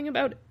saying something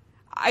about it.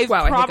 I've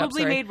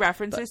probably made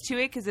references to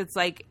it because it's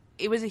like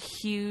it was a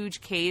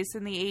huge case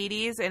in the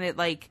 80s, and it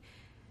like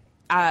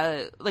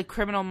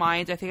Criminal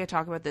Minds. I think I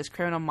talk about this.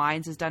 Criminal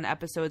Minds has done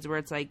episodes where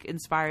it's like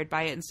inspired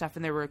by it and stuff,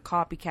 and there were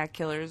copycat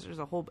killers. There's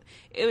a whole.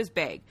 It was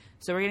big,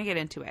 so we're gonna get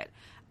into it.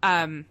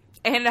 And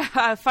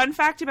a fun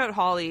fact about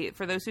Holly,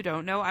 for those who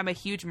don't know, I'm a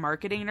huge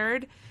marketing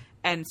nerd,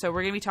 and so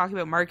we're gonna be talking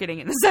about marketing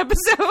in this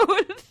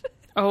episode.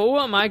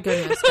 Oh my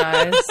goodness,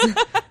 guys.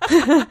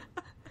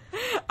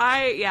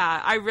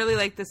 I really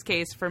like this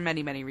case for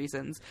many, many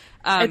reasons.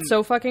 It's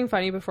so fucking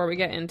funny before we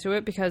get into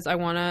it because I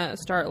want to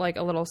start like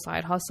a little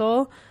side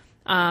hustle.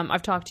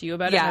 I've talked to you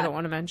about it. I don't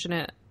want to mention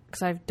it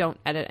because I don't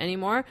edit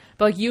anymore.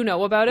 But like you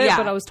know about it. Yeah.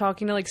 But I was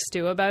talking to like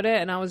Stu about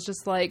it, and I was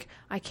just like,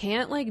 I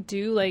can't like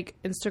do like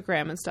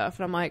Instagram and stuff.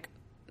 And I'm like,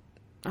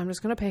 I'm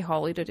just gonna pay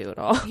Holly to do it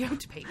all. You have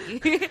to pay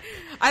me.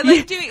 I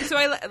like doing so.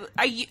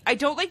 I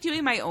don't like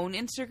doing my own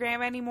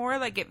Instagram anymore.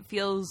 Like it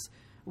feels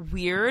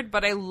weird,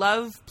 but I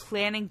love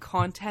planning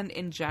content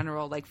in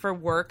general. Like for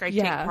work, I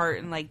take part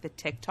in like the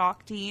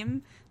TikTok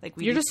team. Like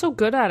you're just so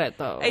good at it,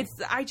 though.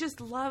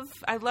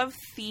 I love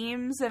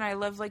themes, and I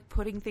love like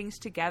putting things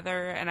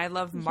together, and I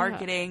love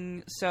marketing.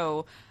 Yeah.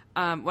 So.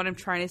 What I'm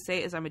trying to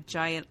say is I'm a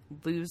giant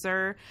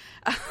loser.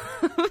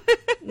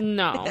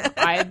 No,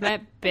 I've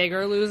met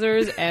bigger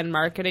losers, and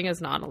marketing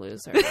is not a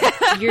loser.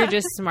 You're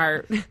just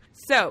smart.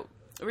 So,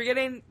 we're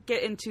going to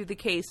get into the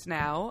case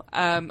now.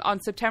 On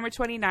September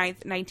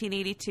 29th,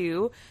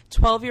 1982,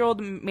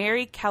 12-year-old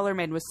Mary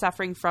Kellerman was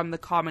suffering from the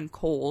common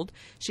cold.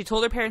 She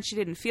told her parents she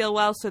didn't feel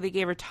well, so they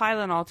gave her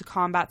Tylenol to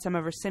combat some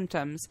of her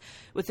symptoms.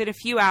 Within a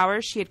few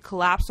hours, she had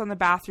collapsed on the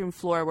bathroom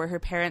floor where her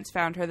parents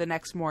found her the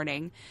next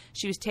morning.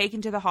 She was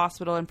taken to the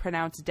hospital and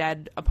pronounced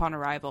dead upon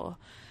arrival.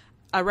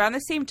 Around the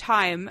same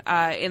time,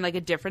 in like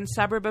a different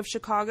suburb of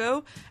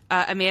Chicago,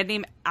 a man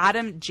named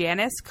Adam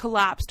Janis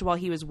collapsed while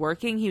he was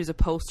working. He was a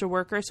postal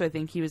worker, so I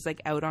think he was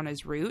like out on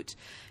his route.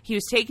 He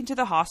was taken to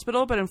the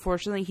hospital, but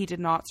unfortunately he did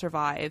not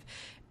survive.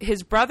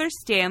 His brother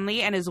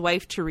Stanley and his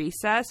wife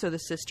Teresa, so the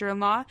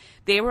sister-in-law,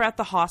 they were at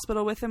the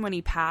hospital with him when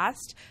he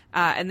passed,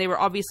 and they were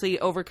obviously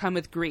overcome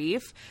with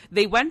grief.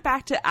 They went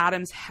back to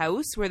Adam's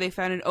house where they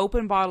found an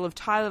open bottle of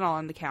Tylenol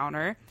on the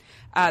counter.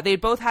 They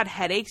both had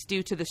headaches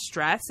due to the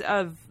stress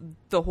of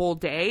the whole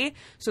day,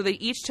 so they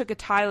each took a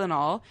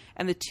Tylenol,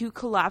 and the two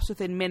collapsed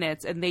within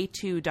minutes, and they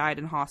too died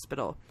in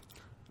hospital.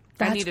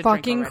 That's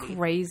fucking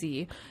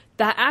crazy.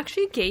 That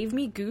actually gave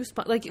me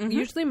goosebumps. Like,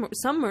 usually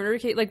some murder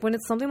case, like, when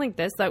it's something like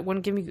this, that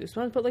wouldn't give me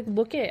goosebumps. But, like,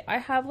 look at, I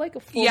have, like, a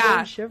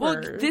full-blown shiver.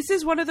 Well, this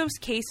is one of those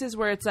cases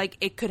where it's, like,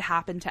 it could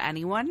happen to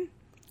anyone.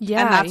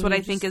 Yeah. And that's what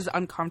I think is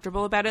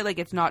uncomfortable about it. Like,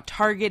 it's not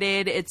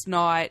targeted. It's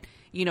not,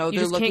 you know,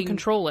 they're looking... can't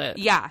control it.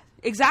 Yeah,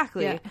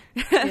 exactly. Yeah.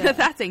 Yeah.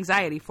 That's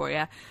anxiety for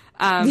you.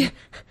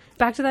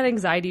 Back to that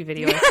anxiety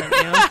video I sent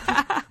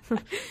you.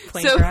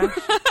 Plane crash.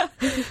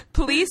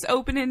 Police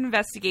opened an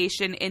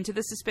investigation into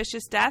the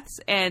suspicious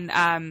deaths, and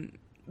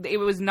it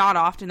was not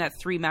often that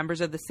three members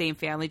of the same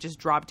family just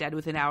dropped dead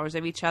within hours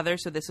of each other,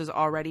 so this was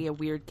already a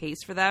weird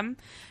case for them.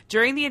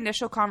 During the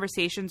initial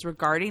conversations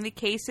regarding the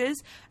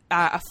cases,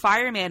 a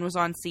fireman was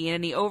on scene,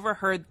 and he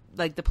overheard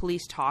like the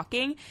police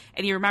talking,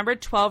 and he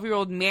remembered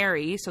 12-year-old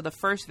Mary, so the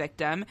first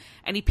victim,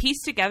 and he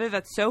pieced together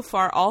that so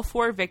far all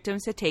four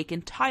victims had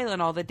taken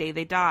Tylenol the day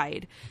they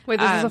died. Wait,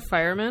 this is a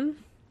fireman?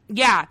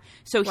 Yeah.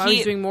 So he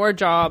was doing more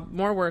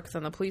work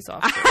than the police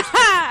officers.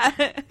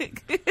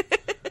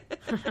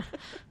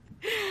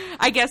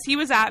 I guess he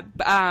was at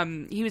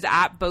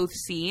both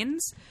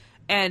scenes,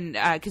 and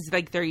because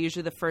like they're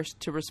usually the first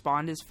to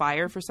respond is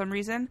fire for some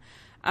reason.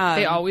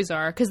 They always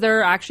are, because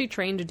they're actually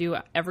trained to do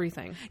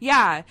everything.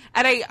 Yeah,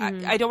 and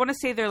I don't want to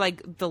say they're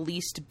like the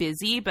least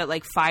busy, but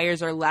like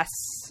fires are less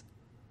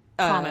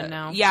common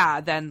now.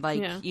 Yeah, than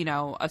like you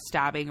know, a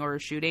stabbing or a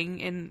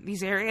shooting in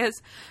these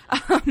areas.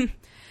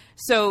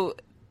 So.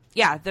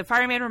 Yeah, the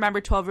fireman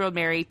remembered 12-year-old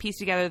Mary, pieced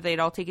together they'd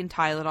all taken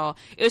Tylenol.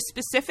 It was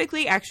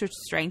specifically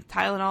extra-strength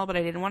Tylenol, but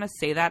I didn't want to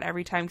say that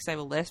every time because I have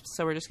a lisp,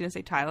 so we're just going to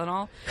say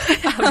Tylenol.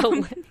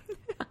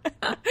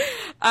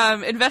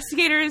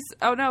 Investigators...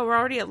 Oh, no, we're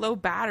already at low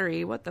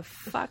battery. What the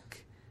fuck?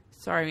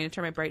 Sorry, I'm going to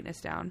turn my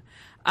brightness down.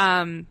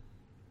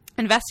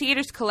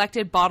 Investigators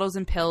collected bottles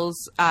and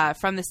pills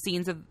from the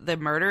scenes of the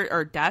murder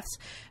or deaths,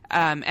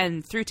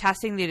 and through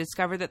testing, they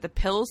discovered that the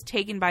pills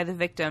taken by the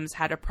victims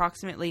had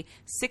approximately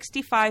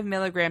 65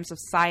 milligrams of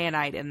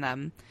cyanide in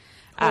them.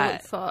 Holy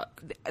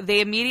fuck. They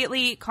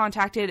immediately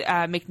contacted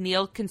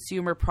McNeil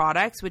Consumer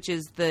Products, which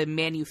is the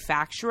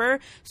manufacturer.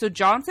 So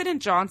Johnson &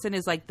 Johnson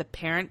is like the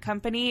parent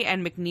company,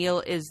 and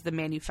McNeil is the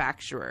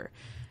manufacturer.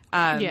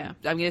 I'm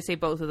going to say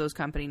both of those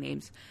company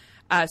names.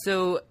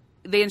 So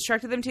they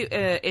instructed them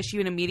to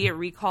issue an immediate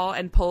recall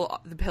and pull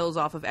the pills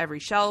off of every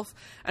shelf.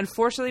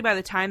 Unfortunately, by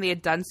the time they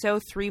had done so,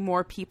 3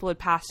 more people had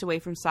passed away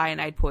from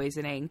cyanide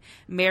poisoning.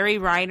 Mary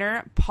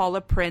Reiner,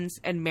 Paula Prince,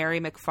 and Mary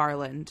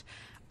McFarland.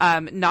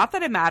 Not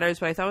that it matters,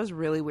 but I thought it was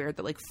really weird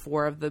that like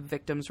 4 of the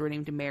victims were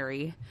named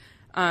Mary.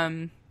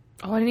 I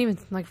didn't even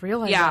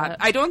realize that. Yeah,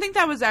 I don't think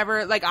that was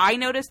ever... Like, I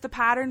noticed the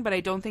pattern, but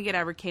I don't think it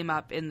ever came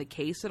up in the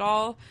case at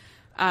all.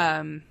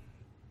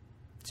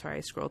 Sorry,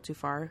 I scrolled too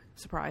far.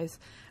 Surprise.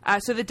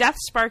 So the death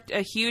sparked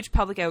a huge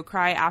public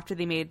outcry after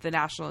they made the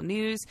national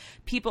news.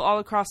 People all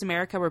across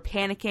America were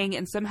panicking,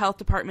 and some health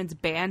departments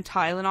banned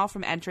Tylenol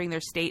from entering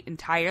their state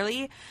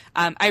entirely.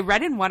 I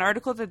read in one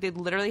article that they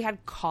literally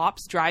had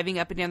cops driving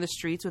up and down the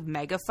streets with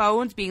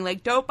megaphones being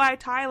like, don't buy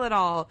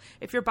Tylenol.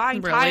 If you're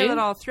buying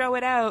Tylenol, throw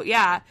it out.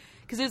 Yeah.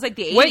 Because it was like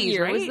the 80s, What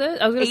year right? was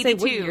it? I was going to say,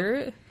 what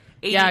year?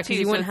 82, yeah, because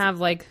you wouldn't have,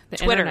 like, the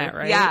Twitter, internet,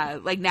 right? Yeah,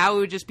 like, now it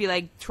would just be,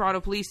 like,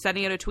 Toronto police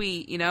sending out a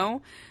tweet, you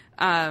know?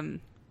 So,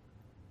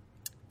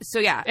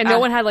 yeah. And no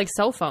one had, like,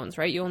 cell phones,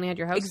 right? You only had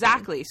your house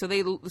Exactly. phone.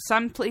 So,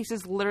 some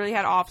places literally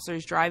had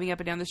officers driving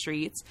up and down the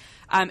streets.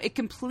 It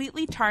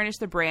completely tarnished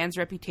the brand's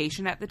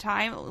reputation at the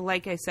time.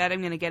 Like I said, I'm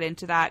going to get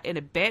into that in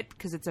a bit,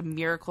 because it's a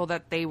miracle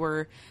that they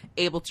were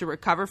able to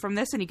recover from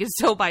this, and you can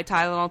still buy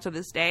Tylenol to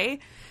this day.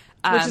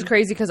 Which is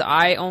crazy, because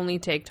I only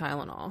take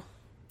Tylenol.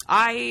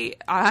 I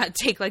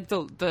take like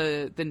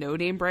the no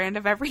name brand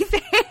of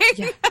everything.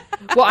 Yeah.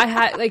 Well, I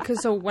had like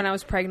so when I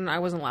was pregnant, I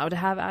wasn't allowed to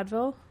have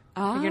Advil.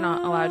 Like, you're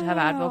not allowed to have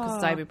Advil because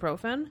it's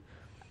ibuprofen.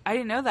 I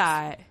didn't know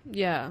that.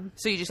 Yeah.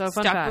 So you just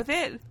stuck with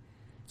it?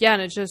 Yeah,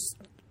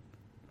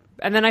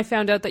 and then I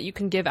found out that you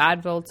can give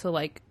Advil to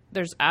like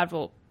there's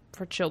Advil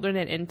for children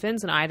and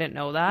infants, and I didn't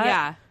know that.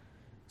 Yeah.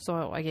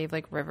 So I gave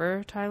like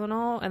River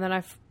Tylenol, and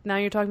then now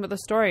you're talking about the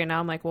story, and now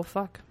I'm like, well,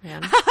 fuck,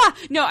 man.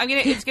 No,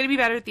 it's gonna be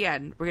better at the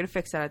end. We're gonna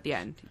fix that at the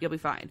end. You'll be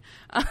fine.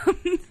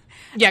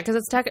 Yeah,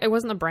 because it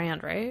wasn't the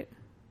brand, right?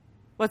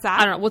 What's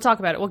that? I don't know. We'll talk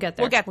about it. We'll get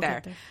there. We'll get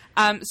there.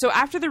 So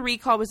after the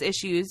recall was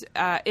issued,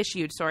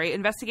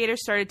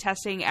 investigators started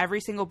testing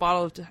every single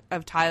bottle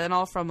of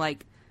Tylenol from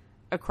like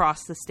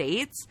across the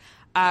states.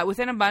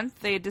 Within a month,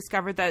 they had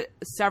discovered that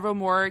several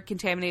more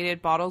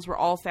contaminated bottles were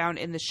all found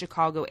in the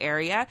Chicago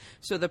area.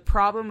 So the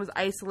problem was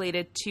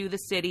isolated to the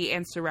city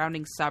and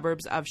surrounding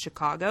suburbs of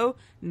Chicago,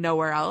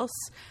 nowhere else.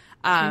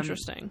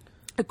 Interesting.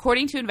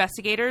 According to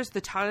investigators,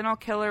 the Tylenol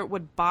killer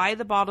would buy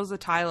the bottles of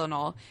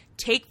Tylenol,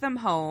 take them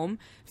home,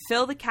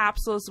 fill the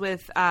capsules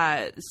with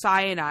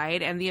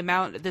cyanide, and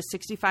the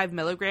 65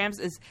 milligrams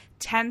is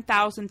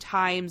 10,000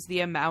 times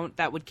the amount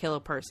that would kill a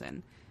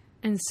person.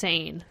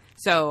 Insane.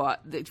 So,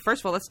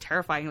 first of all, that's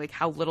terrifying, like,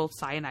 how little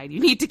cyanide you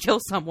need to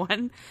kill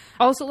someone.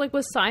 Also, like,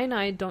 with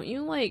cyanide, don't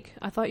you, like,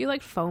 I thought you,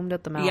 like, foamed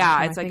at the mouth.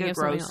 Yeah, it's, like, a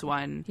gross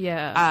one.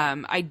 Yeah.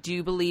 I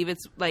do believe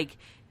it's, like,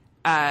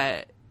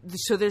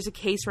 so there's a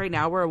case right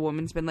now where a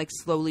woman's been, like,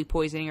 slowly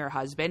poisoning her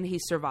husband. He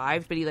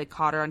survived, but he, like,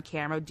 caught her on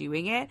camera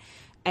doing it.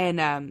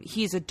 And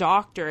he's a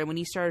doctor, and when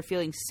he started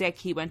feeling sick,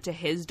 he went to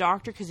his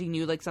doctor because he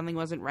knew, like, something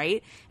wasn't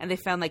right. And they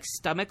found, like,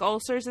 stomach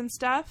ulcers and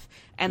stuff,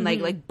 and,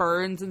 like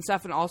burns and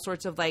stuff, and all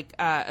sorts of, like,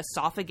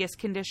 esophagus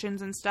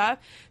conditions and stuff.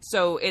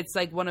 So it's,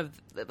 like, one of,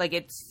 like,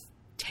 it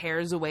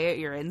tears away at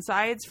your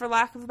insides, for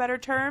lack of a better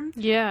term.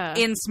 Yeah.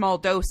 In small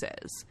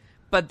doses.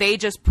 But they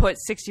just put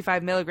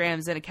 65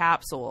 milligrams in a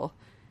capsule,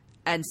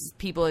 and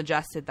people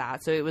ingested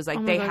that. So it was,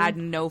 like, they had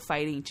no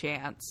fighting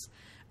chance.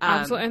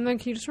 Absolutely. And then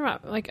can you just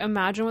remember, like,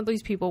 imagine what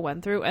these people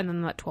went through, and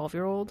then that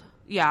 12-year-old?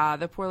 Yeah,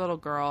 the poor little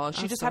girl.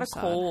 She just had a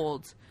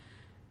cold.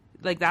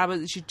 Like,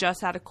 she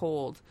just had a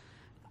cold.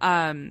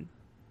 So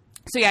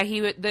yeah,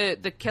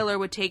 the killer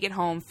would take it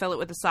home, fill it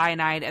with the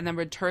cyanide, and then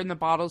return the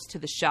bottles to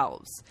the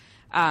shelves.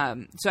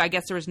 So I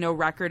guess there was no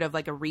record of,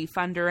 like, a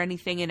refund or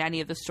anything in any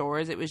of the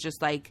stores. It was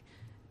just, like,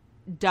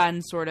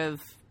 done sort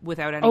of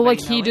without anybody like,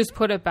 knowing. he just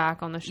put it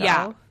back on the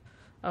shelf?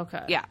 Yeah.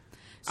 Okay. Yeah.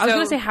 I was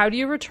going to say, how do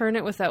you return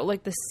it without,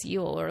 like, the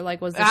seal? Or,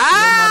 like, was the seal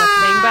not a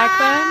thing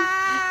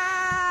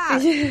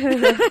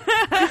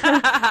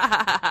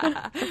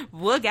back then?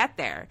 We'll get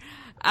there.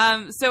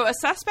 So a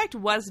suspect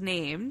was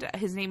named.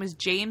 His name is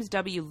James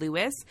W.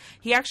 Lewis.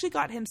 He actually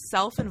got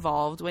himself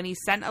involved when he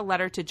sent a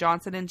letter to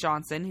Johnson &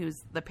 Johnson, who's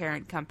the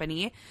parent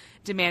company,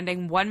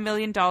 demanding $1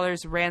 million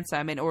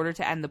ransom in order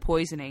to end the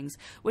poisonings,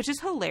 which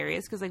is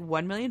hilarious because, like,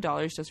 $1 million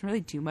doesn't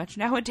really do much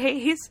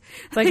nowadays.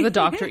 It's like the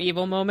Dr.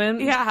 Evil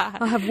moment. Yeah.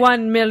 I'll have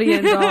 $1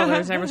 million.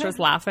 Everyone starts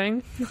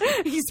laughing.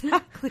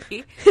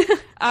 Exactly.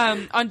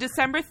 On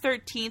December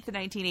 13th,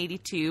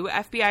 1982,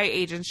 FBI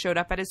agents showed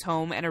up at his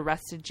home and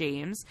arrested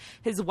James.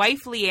 His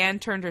wife, Leanne,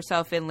 turned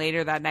herself in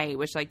later that night,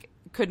 which, like,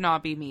 could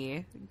not be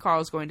me.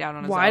 Carl's going down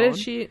on his own. Why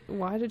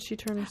did she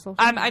turn herself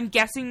in? I'm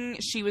guessing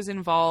she was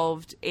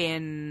involved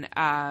in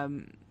so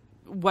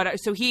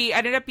he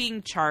ended up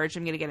being charged.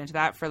 I'm going to get into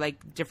that for,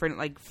 like, different,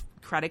 like,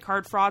 credit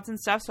card frauds and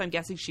stuff. So I'm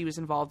guessing she was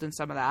involved in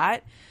some of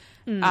that.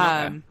 Okay.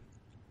 And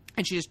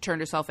she just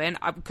turned herself in.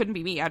 Couldn't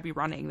be me. I'd be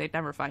running. They'd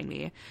never find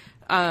me.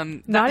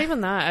 Not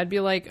even that. I'd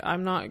be like,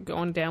 I'm not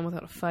going down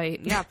without a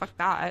fight. Yeah, fuck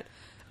that.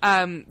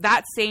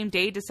 That same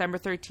day, December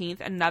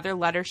 13th, another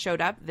letter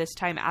showed up, this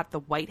time at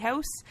the White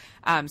House.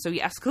 So he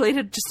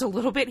escalated just a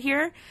little bit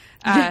here.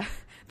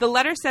 The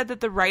letter said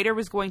that the writer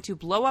was going to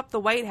blow up the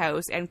White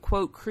House and,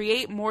 quote,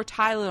 create more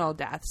Tylenol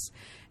deaths.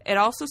 It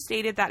also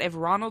stated that if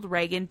Ronald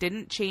Reagan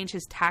didn't change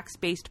his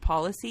tax-based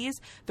policies,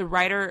 the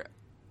writer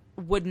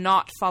would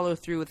not follow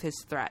through with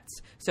his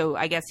threats. So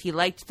I guess he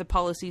liked the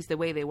policies the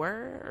way they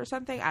were or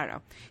something. I don't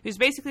know. He was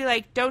basically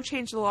like, don't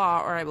change the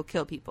law or I will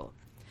kill people.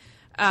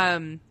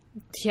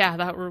 Yeah,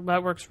 that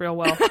works real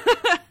well.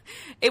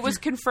 It was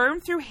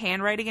confirmed through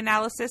handwriting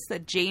analysis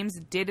that James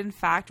did in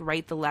fact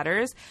write the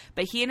letters,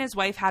 but he and his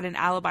wife had an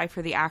alibi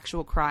for the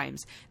actual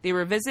crimes. They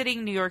were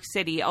visiting New York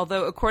City,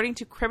 although according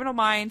to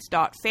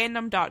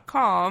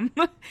criminalminds.fandom.com,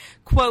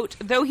 quote,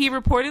 though he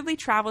reportedly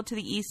traveled to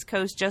the East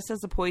Coast just as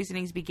the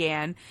poisonings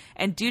began,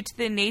 and due to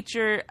the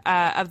nature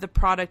of the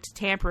product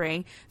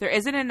tampering, there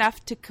isn't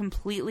enough to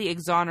completely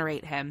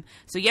exonerate him.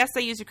 So yes,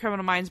 I used a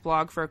Criminal Minds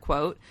blog for a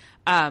quote,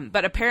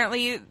 but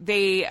apparently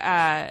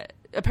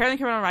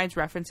Criminal Minds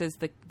references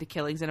the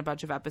killings in a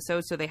bunch of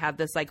episodes, so they had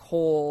this, like,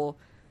 whole,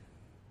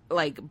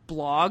 like,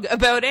 blog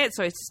about it,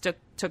 so I just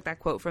took that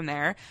quote from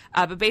there.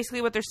 But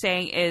basically what they're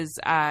saying is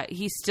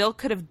he still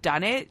could have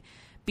done it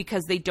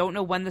because they don't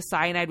know when the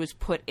cyanide was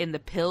put in the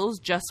pills,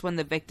 just when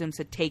the victims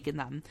had taken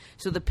them.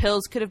 So the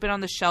pills could have been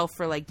on the shelf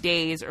for, like,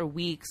 days or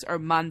weeks or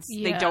months.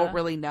 Yeah. They don't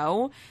really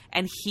know.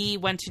 And he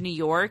went to New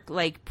York,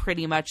 like,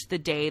 pretty much the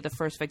day the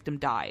first victim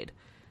died.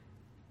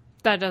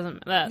 That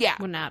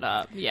wouldn't add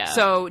up. Yeah.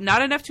 So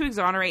not enough to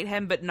exonerate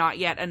him, but not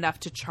yet enough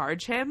to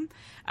charge him.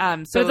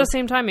 But at the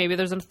same time, maybe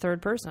there's a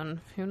third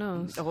person. Who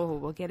knows? Oh,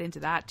 we'll get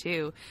into that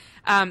too.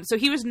 So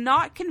he was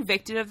not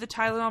convicted of the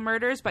Tylenol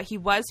murders, but he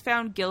was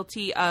found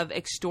guilty of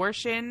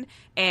extortion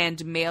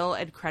and mail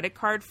and credit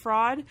card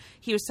fraud.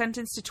 He was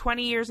sentenced to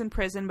 20 years in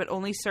prison, but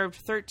only served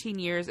 13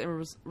 years and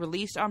was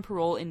released on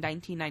parole in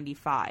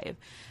 1995.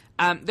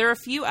 There are a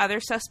few other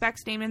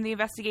suspects named in the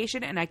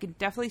investigation, and I can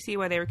definitely see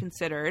why they were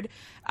considered.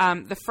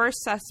 The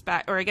first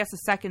suspect, or I guess the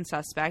second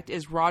suspect,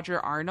 is Roger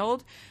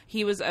Arnold.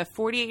 He was a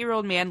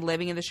 48-year-old man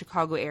living in the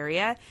Chicago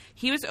area.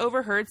 He was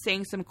overheard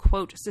saying some,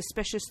 quote,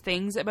 suspicious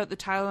things about the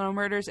Tylenol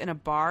murders in a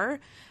bar,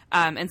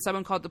 and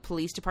someone called the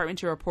police department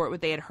to report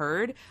what they had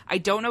heard. I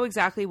don't know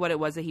exactly what it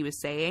was that he was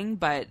saying,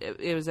 but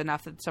it was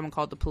enough that someone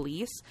called the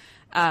police.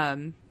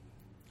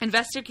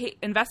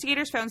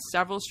 Investigators found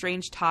several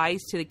strange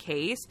ties to the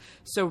case.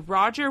 So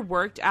Roger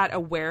worked at a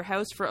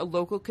warehouse for a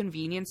local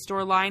convenience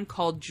store line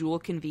called Jewel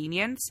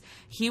Convenience.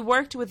 He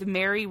worked with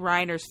Mary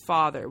Reiner's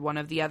father, one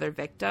of the other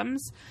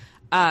victims.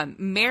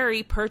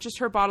 Mary purchased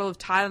her bottle of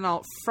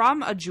Tylenol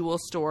from a Jewel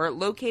store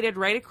located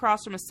right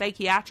across from a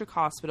psychiatric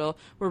hospital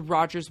where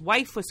Roger's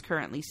wife was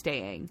currently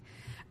staying.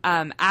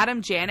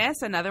 Adam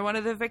Janis, another one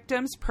of the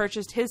victims,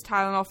 purchased his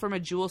Tylenol from a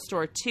Jewel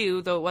store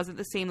too, though it wasn't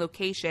the same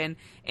location.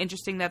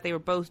 Interesting that they were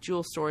both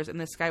Jewel stores, and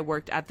this guy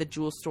worked at the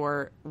Jewel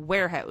store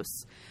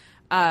warehouse.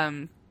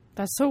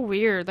 That's so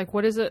weird. Like,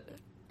 what is it?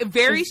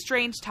 Very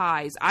strange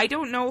ties. I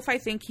don't know if I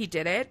think he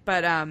did it,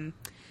 but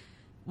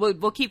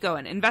we'll keep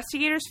going.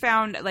 Investigators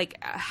found, like,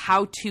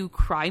 how-to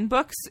crime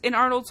books in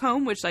Arnold's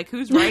home, which, like,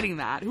 who's writing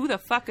that? Who the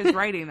fuck is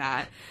writing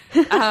that?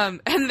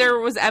 And there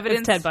was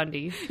evidence... It's Ted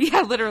Bundy.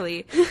 Yeah,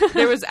 literally.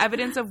 There was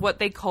evidence of what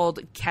they called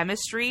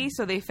chemistry,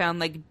 so they found,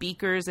 like,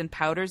 beakers and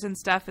powders and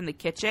stuff in the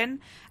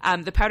kitchen.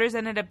 The powders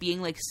ended up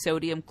being, like,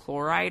 sodium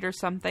chloride or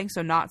something,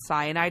 so not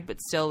cyanide,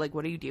 but still, like,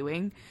 what are you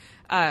doing?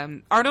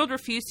 Arnold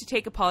refused to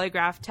take a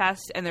polygraph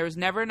test, and there was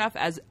never enough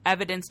as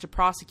evidence to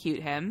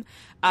prosecute him.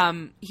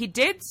 He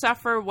did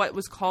suffer what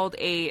was called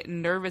a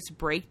nervous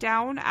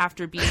breakdown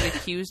after being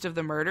accused of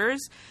the murders.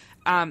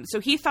 So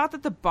he thought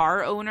that the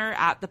bar owner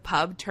at the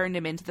pub turned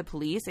him into the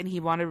police, and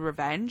he wanted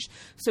revenge.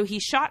 So he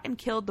shot and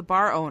killed the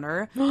bar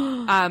owner.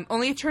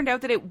 Only it turned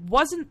out that it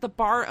wasn't the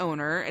bar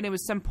owner, and it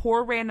was some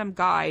poor random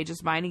guy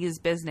just minding his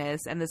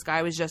business, and this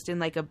guy was just in,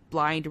 like, a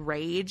blind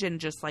rage and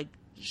just, like,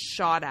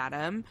 shot at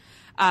him.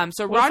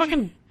 So what Roger, a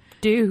fucking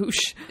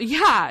douche.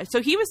 Yeah,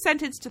 so he was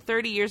sentenced to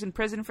 30 years in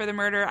prison for the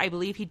murder. I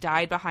believe he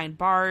died behind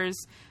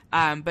bars,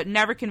 but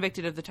never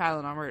convicted of the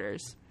Tylenol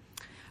murders.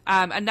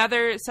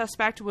 Another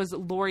suspect was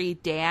Lori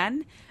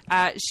Dan.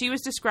 She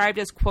was described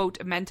as,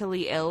 quote,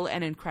 mentally ill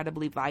and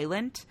incredibly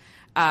violent.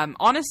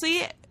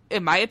 Honestly,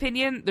 in my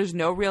opinion, there's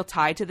no real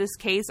tie to this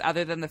case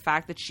other than the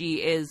fact that she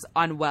is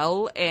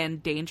unwell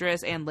and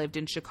dangerous and lived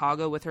in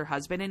Chicago with her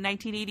husband in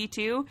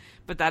 1982.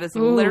 But that is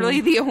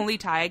literally the only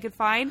tie I could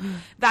find.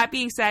 That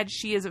being said,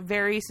 she is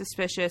very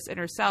suspicious in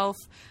herself.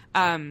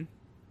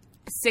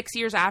 6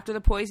 years after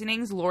the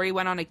poisonings, Lori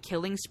went on a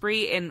killing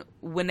spree in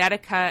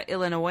Winnetka,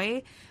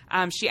 Illinois.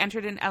 She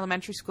entered an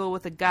elementary school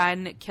with a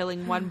gun,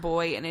 killing one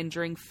boy and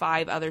injuring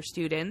 5 other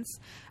students.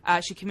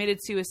 She committed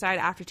suicide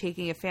after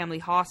taking a family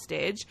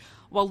hostage.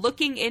 While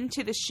looking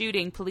into the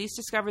shooting, police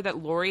discovered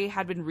that Lori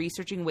had been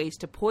researching ways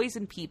to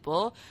poison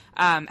people,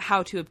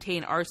 how to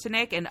obtain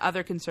arsenic, and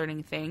other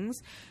concerning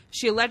things.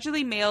 She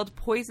allegedly mailed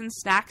poison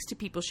snacks to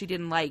people she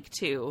didn't like,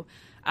 too.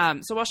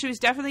 So while she was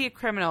definitely a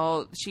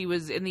criminal, she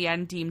was, in the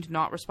end, deemed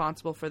not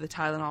responsible for the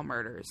Tylenol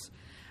murders.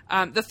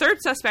 The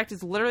third suspect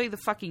is literally the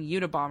fucking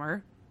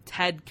Unabomber,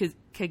 Ted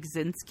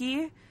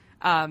Kaczynski.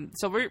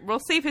 So we'll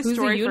save his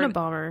story. Who's a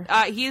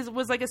Unabomber? He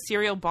was like a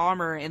serial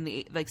bomber in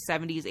the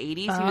 70s, 80s.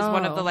 He was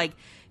one of the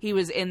he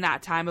was in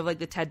that time of like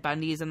the Ted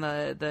Bundys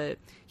and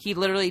he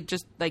literally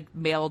just like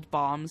mailed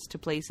bombs to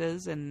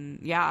places and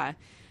yeah.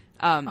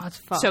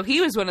 So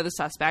he was one of the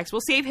suspects.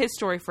 We'll save his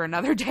story for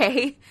another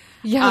day.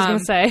 Yeah, I was gonna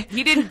say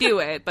he didn't do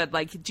it, but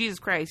like Jesus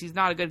Christ, he's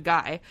not a good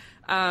guy.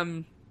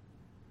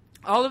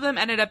 All of them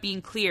ended up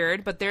being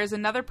cleared, but there's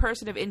another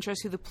person of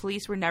interest who the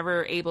police were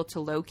never able to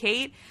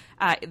locate.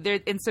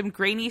 In some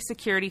grainy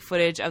security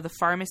footage of the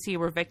pharmacy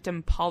where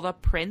victim Paula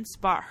Prince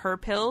bought her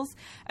pills,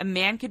 a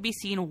man could be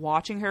seen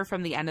watching her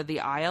from the end of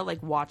the aisle,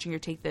 like watching her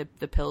take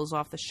the pills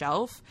off the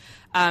shelf.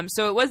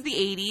 So it was the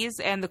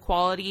 80s, and the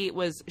quality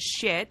was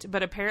shit,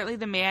 but apparently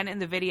the man in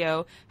the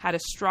video had a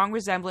strong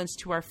resemblance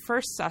to our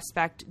first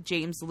suspect,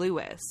 James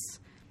Lewis.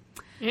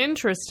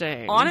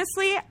 Interesting.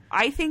 Honestly,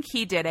 I think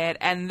he did it,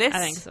 and I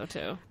think so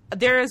too.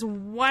 There is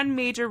one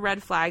major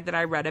red flag that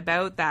I read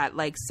about that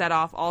like set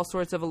off all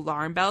sorts of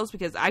alarm bells,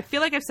 because I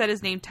feel like I've said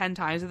his name 10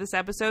 times in this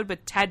episode,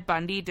 but Ted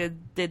Bundy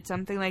did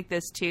something like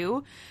this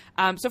too.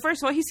 So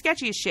first of all, he's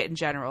sketchy as shit in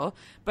general,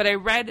 but I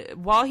read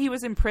while he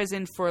was in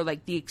prison for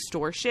like the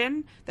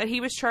extortion that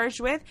he was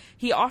charged with,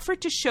 he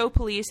offered to show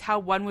police how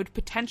one would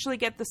potentially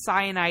get the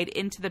cyanide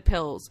into the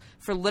pills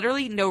for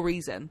literally no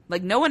reason.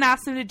 Like no one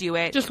asked him to do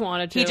it. Just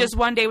wanted to. He just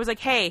one day was like,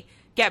 hey,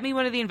 get me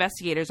one of the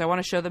investigators. I want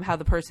to show them how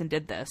the person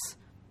did this.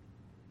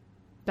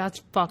 That's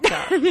fucked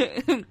up.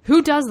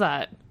 Who does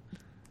that?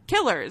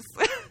 Killers.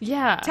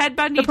 Yeah. Ted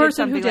Bundy did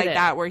something like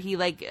that where he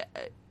like...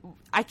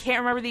 I can't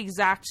remember the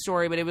exact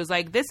story, but it was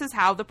like, this is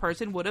how the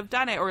person would have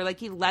done it. Or like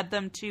he led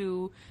them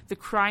to the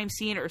crime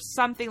scene or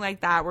something like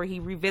that where he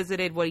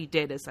revisited what he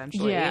did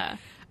essentially. Yeah.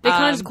 They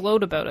kind of just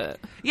gloat about it.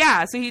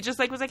 Yeah. So he just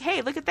like was like,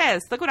 hey, look at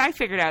this. Look what I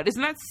figured out.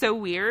 Isn't that so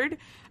weird?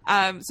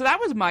 So that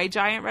was my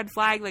giant red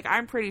flag. Like,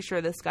 I'm pretty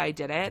sure this guy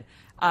did it.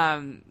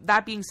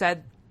 That being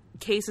said,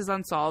 case is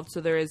unsolved,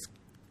 so there is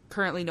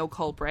currently no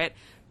culprit.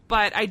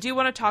 But I do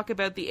want to talk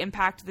about the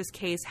impact this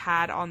case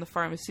had on the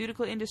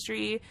pharmaceutical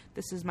industry.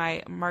 This is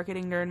my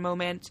marketing nerd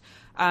moment.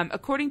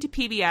 According to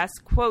PBS,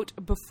 quote,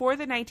 before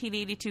the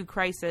 1982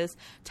 crisis,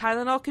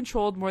 Tylenol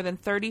controlled more than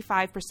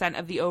 35%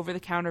 of the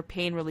over-the-counter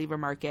pain reliever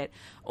market.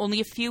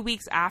 Only a few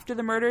weeks after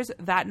the murders,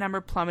 that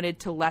number plummeted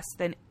to less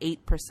than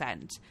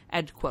 8%,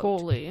 end quote.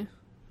 Holy.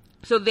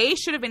 So they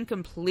should have been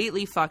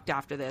completely fucked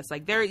after this.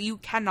 Like, you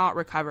cannot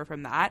recover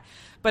from that.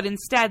 But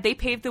instead, they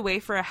paved the way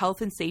for a health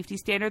and safety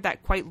standard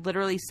that quite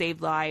literally saved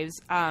lives.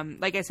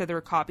 Like I said, there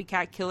were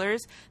copycat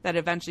killers that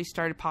eventually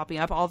started popping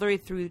up all the way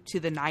through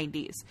to the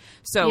 90s.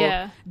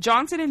 So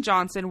Johnson &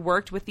 Johnson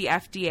worked with the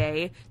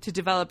FDA to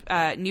develop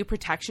new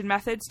protection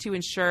methods to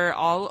ensure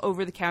all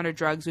over-the-counter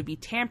drugs would be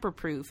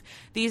tamper-proof.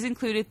 These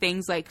included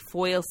things like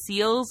foil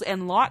seals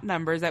and lot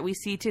numbers that we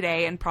see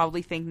today and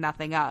probably think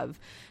nothing of.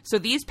 So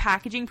these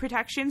packaging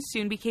protections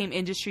soon became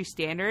industry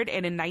standard,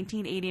 and in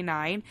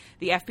 1989,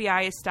 the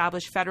FBI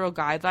established federal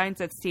guidelines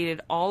that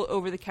stated all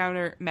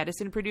over-the-counter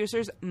medicine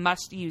producers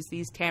must use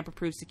these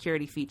tamper-proof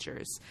security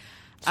features.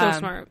 So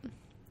smart.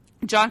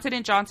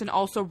 Johnson & Johnson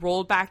also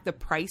rolled back the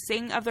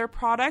pricing of their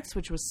products,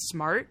 which was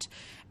smart,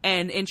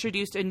 and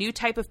introduced a new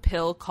type of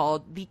pill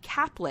called the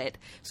caplet.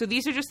 So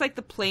these are just like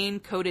the plain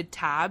coated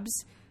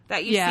tabs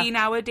that you see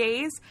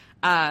nowadays.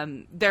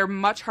 They're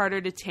much harder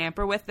to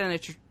tamper with than a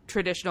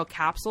traditional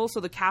capsule.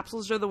 So the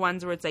capsules are the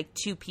ones where it's like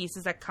two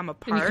pieces that come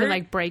apart. And you can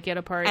like break it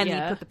apart. And you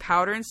put the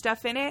powder and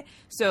stuff in it.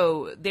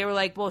 So they were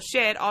like, well,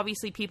 shit,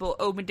 obviously people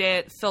opened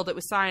it, filled it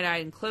with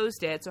cyanide and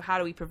closed it. So how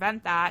do we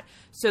prevent that?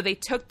 So they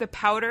took the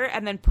powder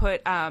and then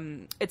put,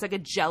 it's like a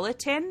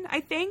gelatin,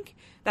 I think,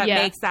 that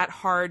makes that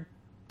hard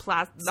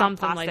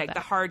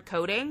the hard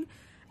coating.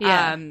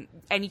 Yeah.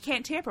 And you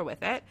can't tamper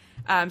with it.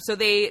 So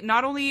they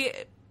not only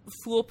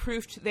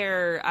foolproofed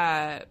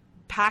their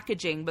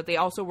packaging, but they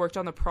also worked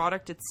on the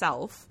product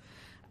itself.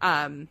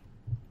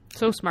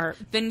 So smart.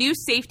 The new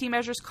safety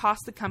measures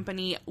cost the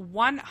company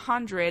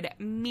 $100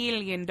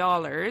 million,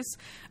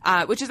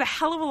 which is a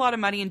hell of a lot of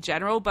money in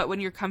general, but when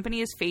your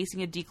company is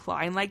facing a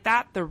decline like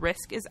that, the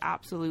risk is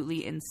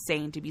absolutely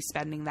insane to be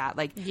spending that.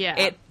 Like,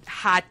 it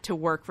had to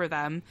work for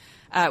them.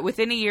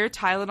 Within a year,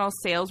 Tylenol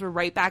sales were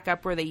right back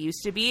up where they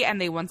used to be,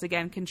 and they once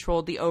again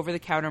controlled the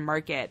over-the-counter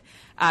market.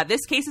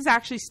 This case is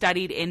actually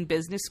studied in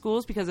business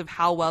schools because of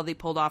how well they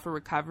pulled off a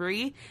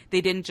recovery.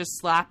 They didn't just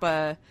slap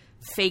a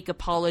fake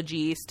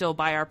apology, still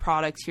buy our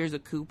products, here's a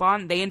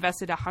coupon. They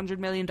invested $100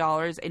 million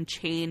and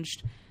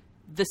changed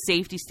the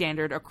safety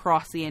standard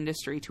across the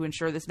industry to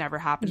ensure this never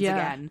happens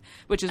again,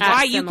 which is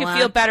why you can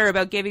feel better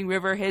about giving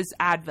River his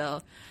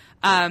Advil.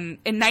 In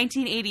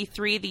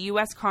 1983, the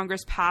U.S.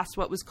 Congress passed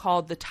what was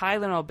called the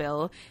Tylenol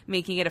bill,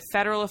 making it a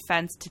federal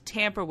offense to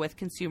tamper with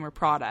consumer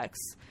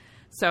products.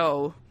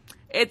 So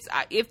it's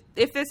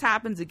if this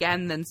happens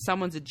again, then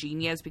someone's a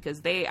genius,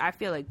 because I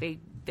feel like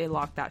they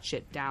locked that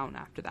shit down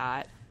after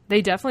that.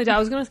 They definitely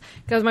did.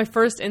 Because my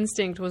first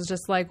instinct was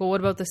just like, well,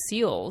 what about the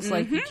seals? Mm-hmm.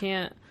 Like, you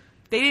can't.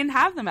 They didn't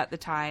have them at the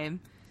time.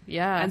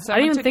 Yeah. And so I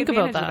didn't even think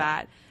about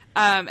that.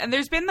 And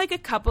there's been like a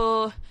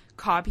couple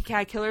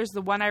copycat killers.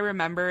 The one I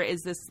remember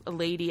is this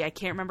lady. I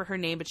can't remember her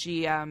name, but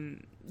she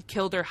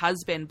killed her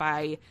husband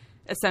by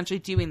essentially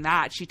doing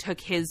that. She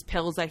took his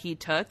pills that he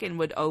took and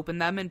would open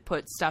them and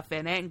put stuff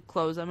in it and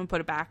close them and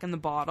put it back in the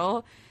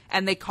bottle.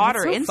 And they caught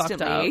her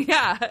instantly.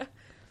 Yeah.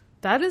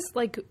 That is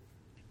like,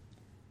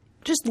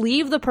 just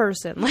leave the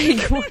person.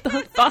 Like, what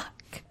the fuck?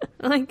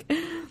 Like,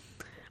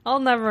 I'll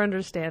never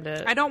understand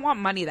it. I don't want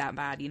money that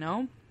bad, you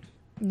know?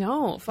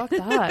 No, fuck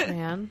that,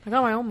 man. I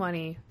got my own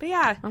money. But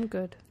yeah. I'm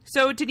good.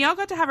 So Danielle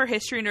got to have her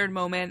history nerd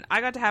moment.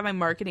 I got to have my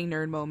marketing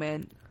nerd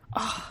moment.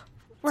 Oh,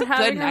 we're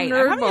having our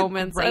nerd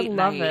moments. I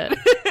love it.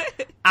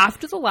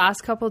 After the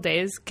last couple of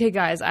days, okay,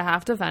 guys, I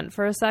have to vent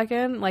for a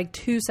second, like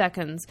 2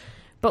 seconds.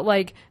 But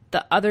like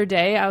the other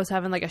day, I was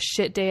having like a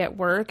shit day at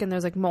work, and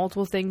there's like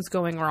multiple things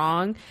going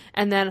wrong.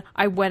 And then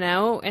I went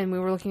out and we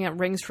were looking at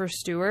rings for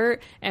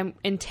Stuart. And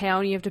in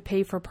town, you have to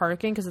pay for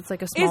parking because it's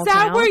like a small town. Is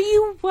that where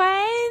you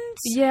went?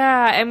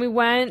 Yeah, and we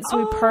went. So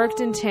we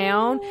parked in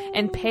town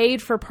and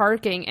paid for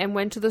parking and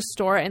went to the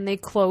store, and they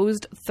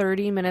closed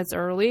 30 minutes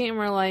early. And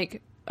we're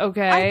like,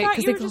 okay. I thought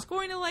you were just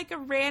going to like a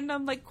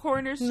random like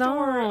corner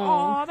store.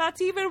 Oh,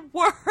 that's even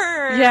worse.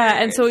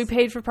 Yeah, and so we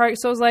paid for parking.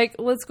 So I was like,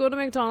 let's go to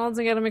McDonald's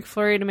and get a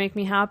McFlurry to make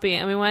me happy.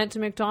 And we went to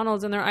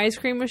McDonald's, and their ice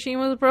cream machine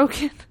was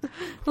broken. It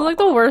was like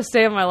the worst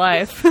day of my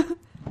life.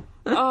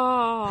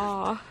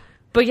 Oh.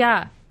 But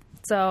yeah,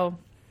 so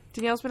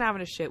Danielle's been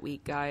having a shit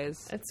week,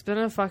 guys. It's been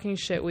a fucking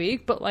shit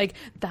week, but like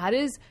that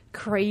is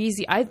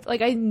crazy.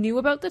 I knew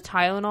about the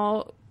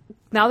Tylenol.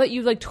 Now that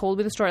you've like told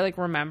me the story, I like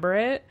remember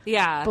it.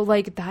 Yeah. But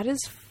like that is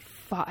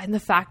and the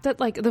fact that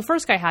like the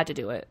first guy had to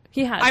do it.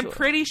 I'm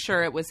pretty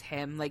sure it was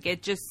him. Like if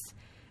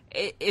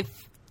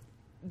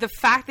the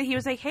fact that he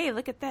was like, "Hey,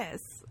 look at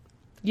this."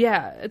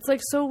 Yeah, it's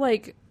like so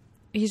like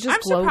he's just.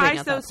 I'm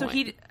surprised though. So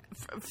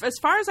as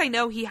far as I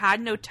know, he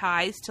had no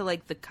ties to,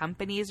 like, the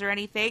companies or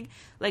anything.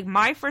 Like,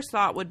 my first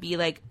thought would be,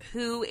 like,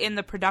 who in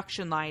the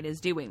production line is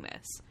doing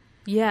this?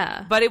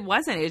 Yeah. But it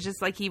wasn't. It's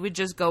just, like, he would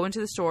just go into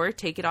the store,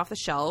 take it off the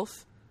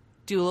shelf,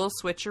 do a little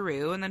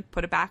switcheroo, and then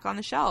put it back on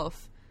the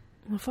shelf.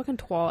 What a fucking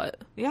twat.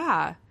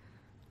 Yeah.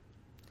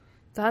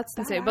 That's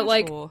insane. But,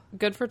 like,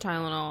 good for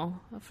Tylenol.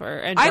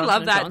 I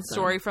love that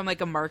story from,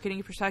 like, a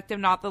marketing perspective.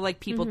 Not the, like,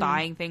 people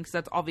dying thing, because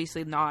that's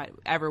obviously not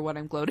ever what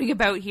I'm gloating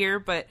about here.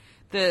 But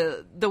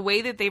the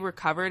way that they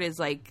recovered is,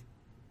 like,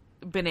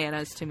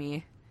 bananas to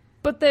me.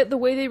 But the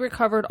way they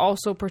recovered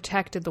also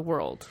protected the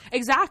world.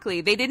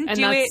 Exactly. They didn't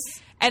do it.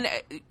 And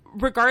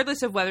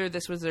regardless of whether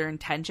this was their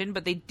intention,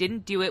 but they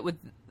didn't do it with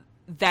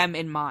them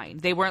in mind.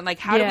 They weren't like,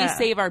 how do we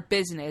save our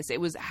business?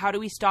 It was, how do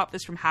we stop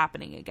this from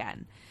happening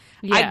again?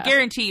 Yeah. I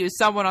guarantee you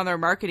someone on their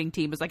marketing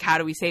team was like, how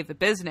do we save the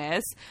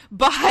business?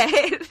 But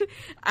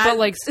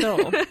like,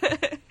 still.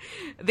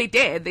 They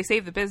did. They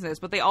saved the business,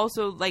 but they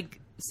also,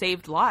 like,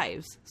 saved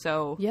lives.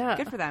 So,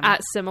 good for them.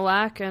 At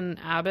Similac and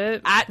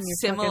Abbott. At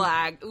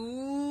Similac.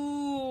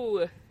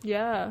 Ooh.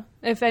 Yeah.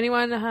 If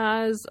anyone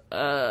has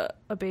a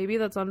baby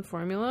that's on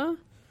formula,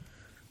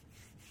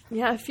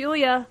 I feel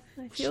ya.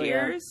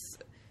 Cheers.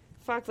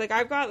 Fuck, like,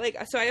 I've got, like,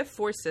 so I have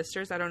 4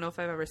 sisters. I don't know if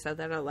I've ever said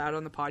that out loud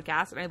on the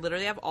podcast. And I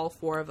literally have all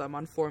 4 of them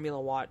on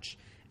Formula Watch.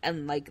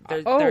 And, like,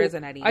 there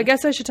isn't any. I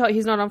guess I should tell you,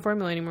 he's not on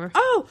formula anymore.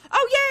 Oh,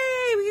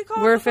 yay! We can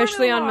call We're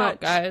officially on milk,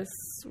 guys.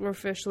 We're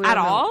officially at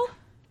on all? Milk.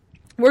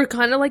 We're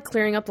kind of, like,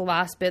 clearing up the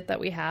last bit that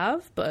we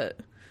have, but,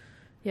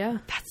 yeah.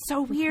 That's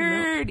so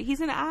weird. He's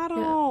an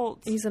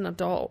adult. Yeah, he's an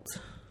adult.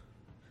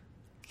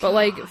 But,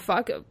 like,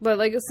 fuck it. But,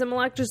 like,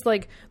 Similac just,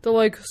 like, they're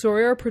like,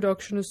 sorry, our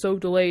production is so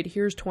delayed.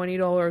 Here's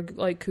 $20,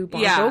 like,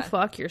 coupon. Yeah. Go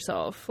fuck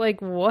yourself.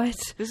 Like, what?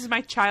 This is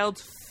my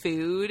child's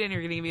food, and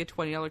you're going to give me a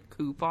 $20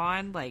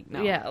 coupon? Like,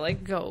 no. Yeah,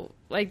 like, go.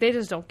 Like, they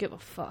just don't give a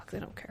fuck. They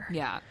don't care.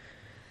 Yeah.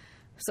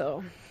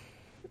 So,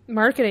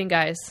 marketing,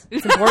 guys.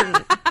 It's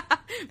important.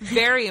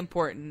 Very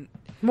important.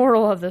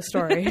 Moral of the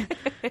story.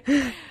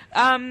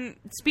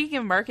 Speaking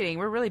of marketing,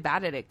 we're really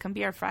bad at it. Come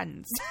be our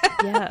friends.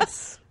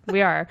 Yes,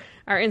 we are.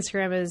 Our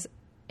Instagram is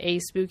a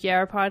Spooky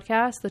Hour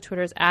Podcast. The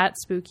Twitter is at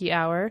Spooky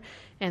Hour.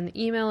 And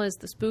the email is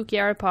the Spooky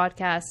Hour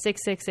Podcast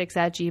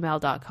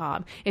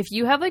 666@gmail.com. If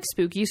you have, like,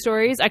 spooky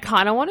stories, I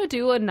kind of want to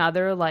do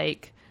another,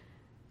 like,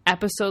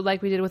 episode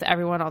like we did with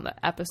everyone on the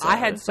episode. I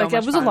had so much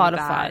fun. It was a lot of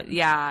fun.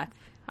 Yeah.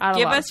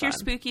 Give us your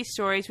spooky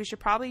stories. We should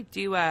probably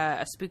do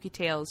a Spooky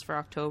Tales for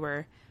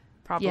October.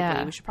 Probably.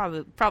 Yeah. We should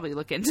probably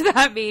look into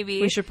that,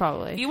 maybe. We should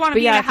probably. If you want to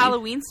be in a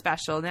Halloween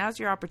special, now's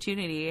your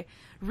opportunity.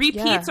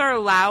 Repeats are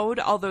allowed,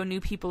 although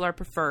new people are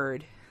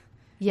preferred.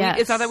 Yeah.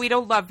 It's not that we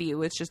don't love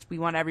you. It's just we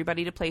want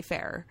everybody to play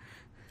fair.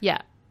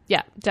 Yeah.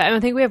 Yeah. I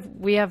think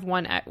we have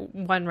one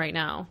right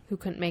now who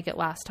couldn't make it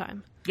last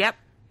time. Yep.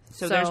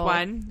 So there's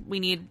one.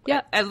 We need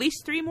at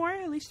least 3 more.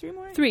 At least 3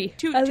 more? 3.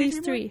 At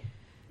least 3.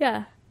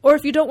 Yeah. Or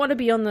if you don't want to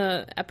be on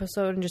the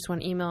episode and just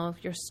want to email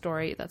your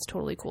story, that's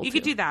totally cool. You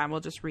could do that, and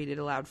we'll just read it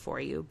aloud for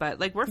you. But,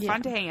 like, we're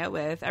fun to hang out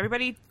with.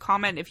 Everybody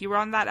comment. If you were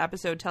on that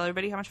episode, tell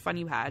everybody how much fun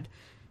you had.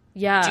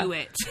 Yeah. Do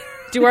it.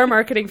 Do our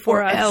marketing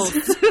for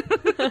us.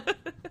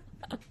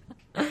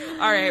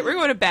 All right, we're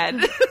going to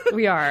bed.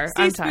 We are.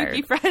 Stay I'm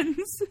spooky, tired.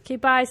 Friends. Okay,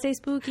 bye. Stay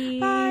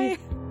spooky. Bye.